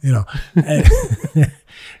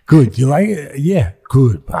 good. You like it? Yeah,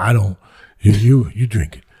 good. But I don't. You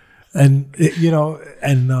drink it, and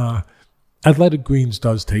Athletic Greens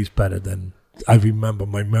does taste better than I remember.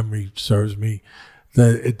 My memory serves me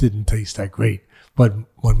that it didn't taste that great. But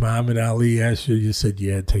when Muhammad Ali asked you said,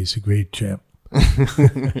 yeah, it tastes great, champ.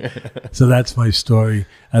 So that's my story.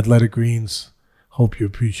 Athletic Greens. Hope you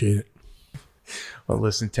appreciate it. Well,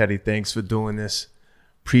 listen, Teddy, thanks for doing this.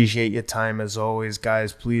 Appreciate your time as always,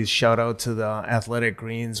 guys. Please shout out to the Athletic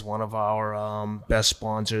Greens, one of our best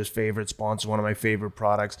sponsors, favorite sponsors, one of my favorite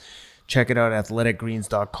products. Check it out,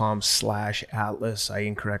 athleticgreens.com/Atlas. I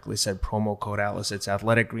incorrectly said promo code Atlas. It's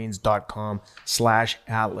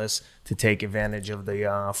athleticgreens.com/Atlas to take advantage of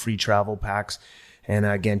the free travel packs. And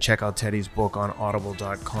again, check out Teddy's book on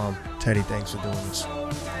audible.com. Teddy, thanks for doing this.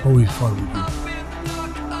 Always fun with you.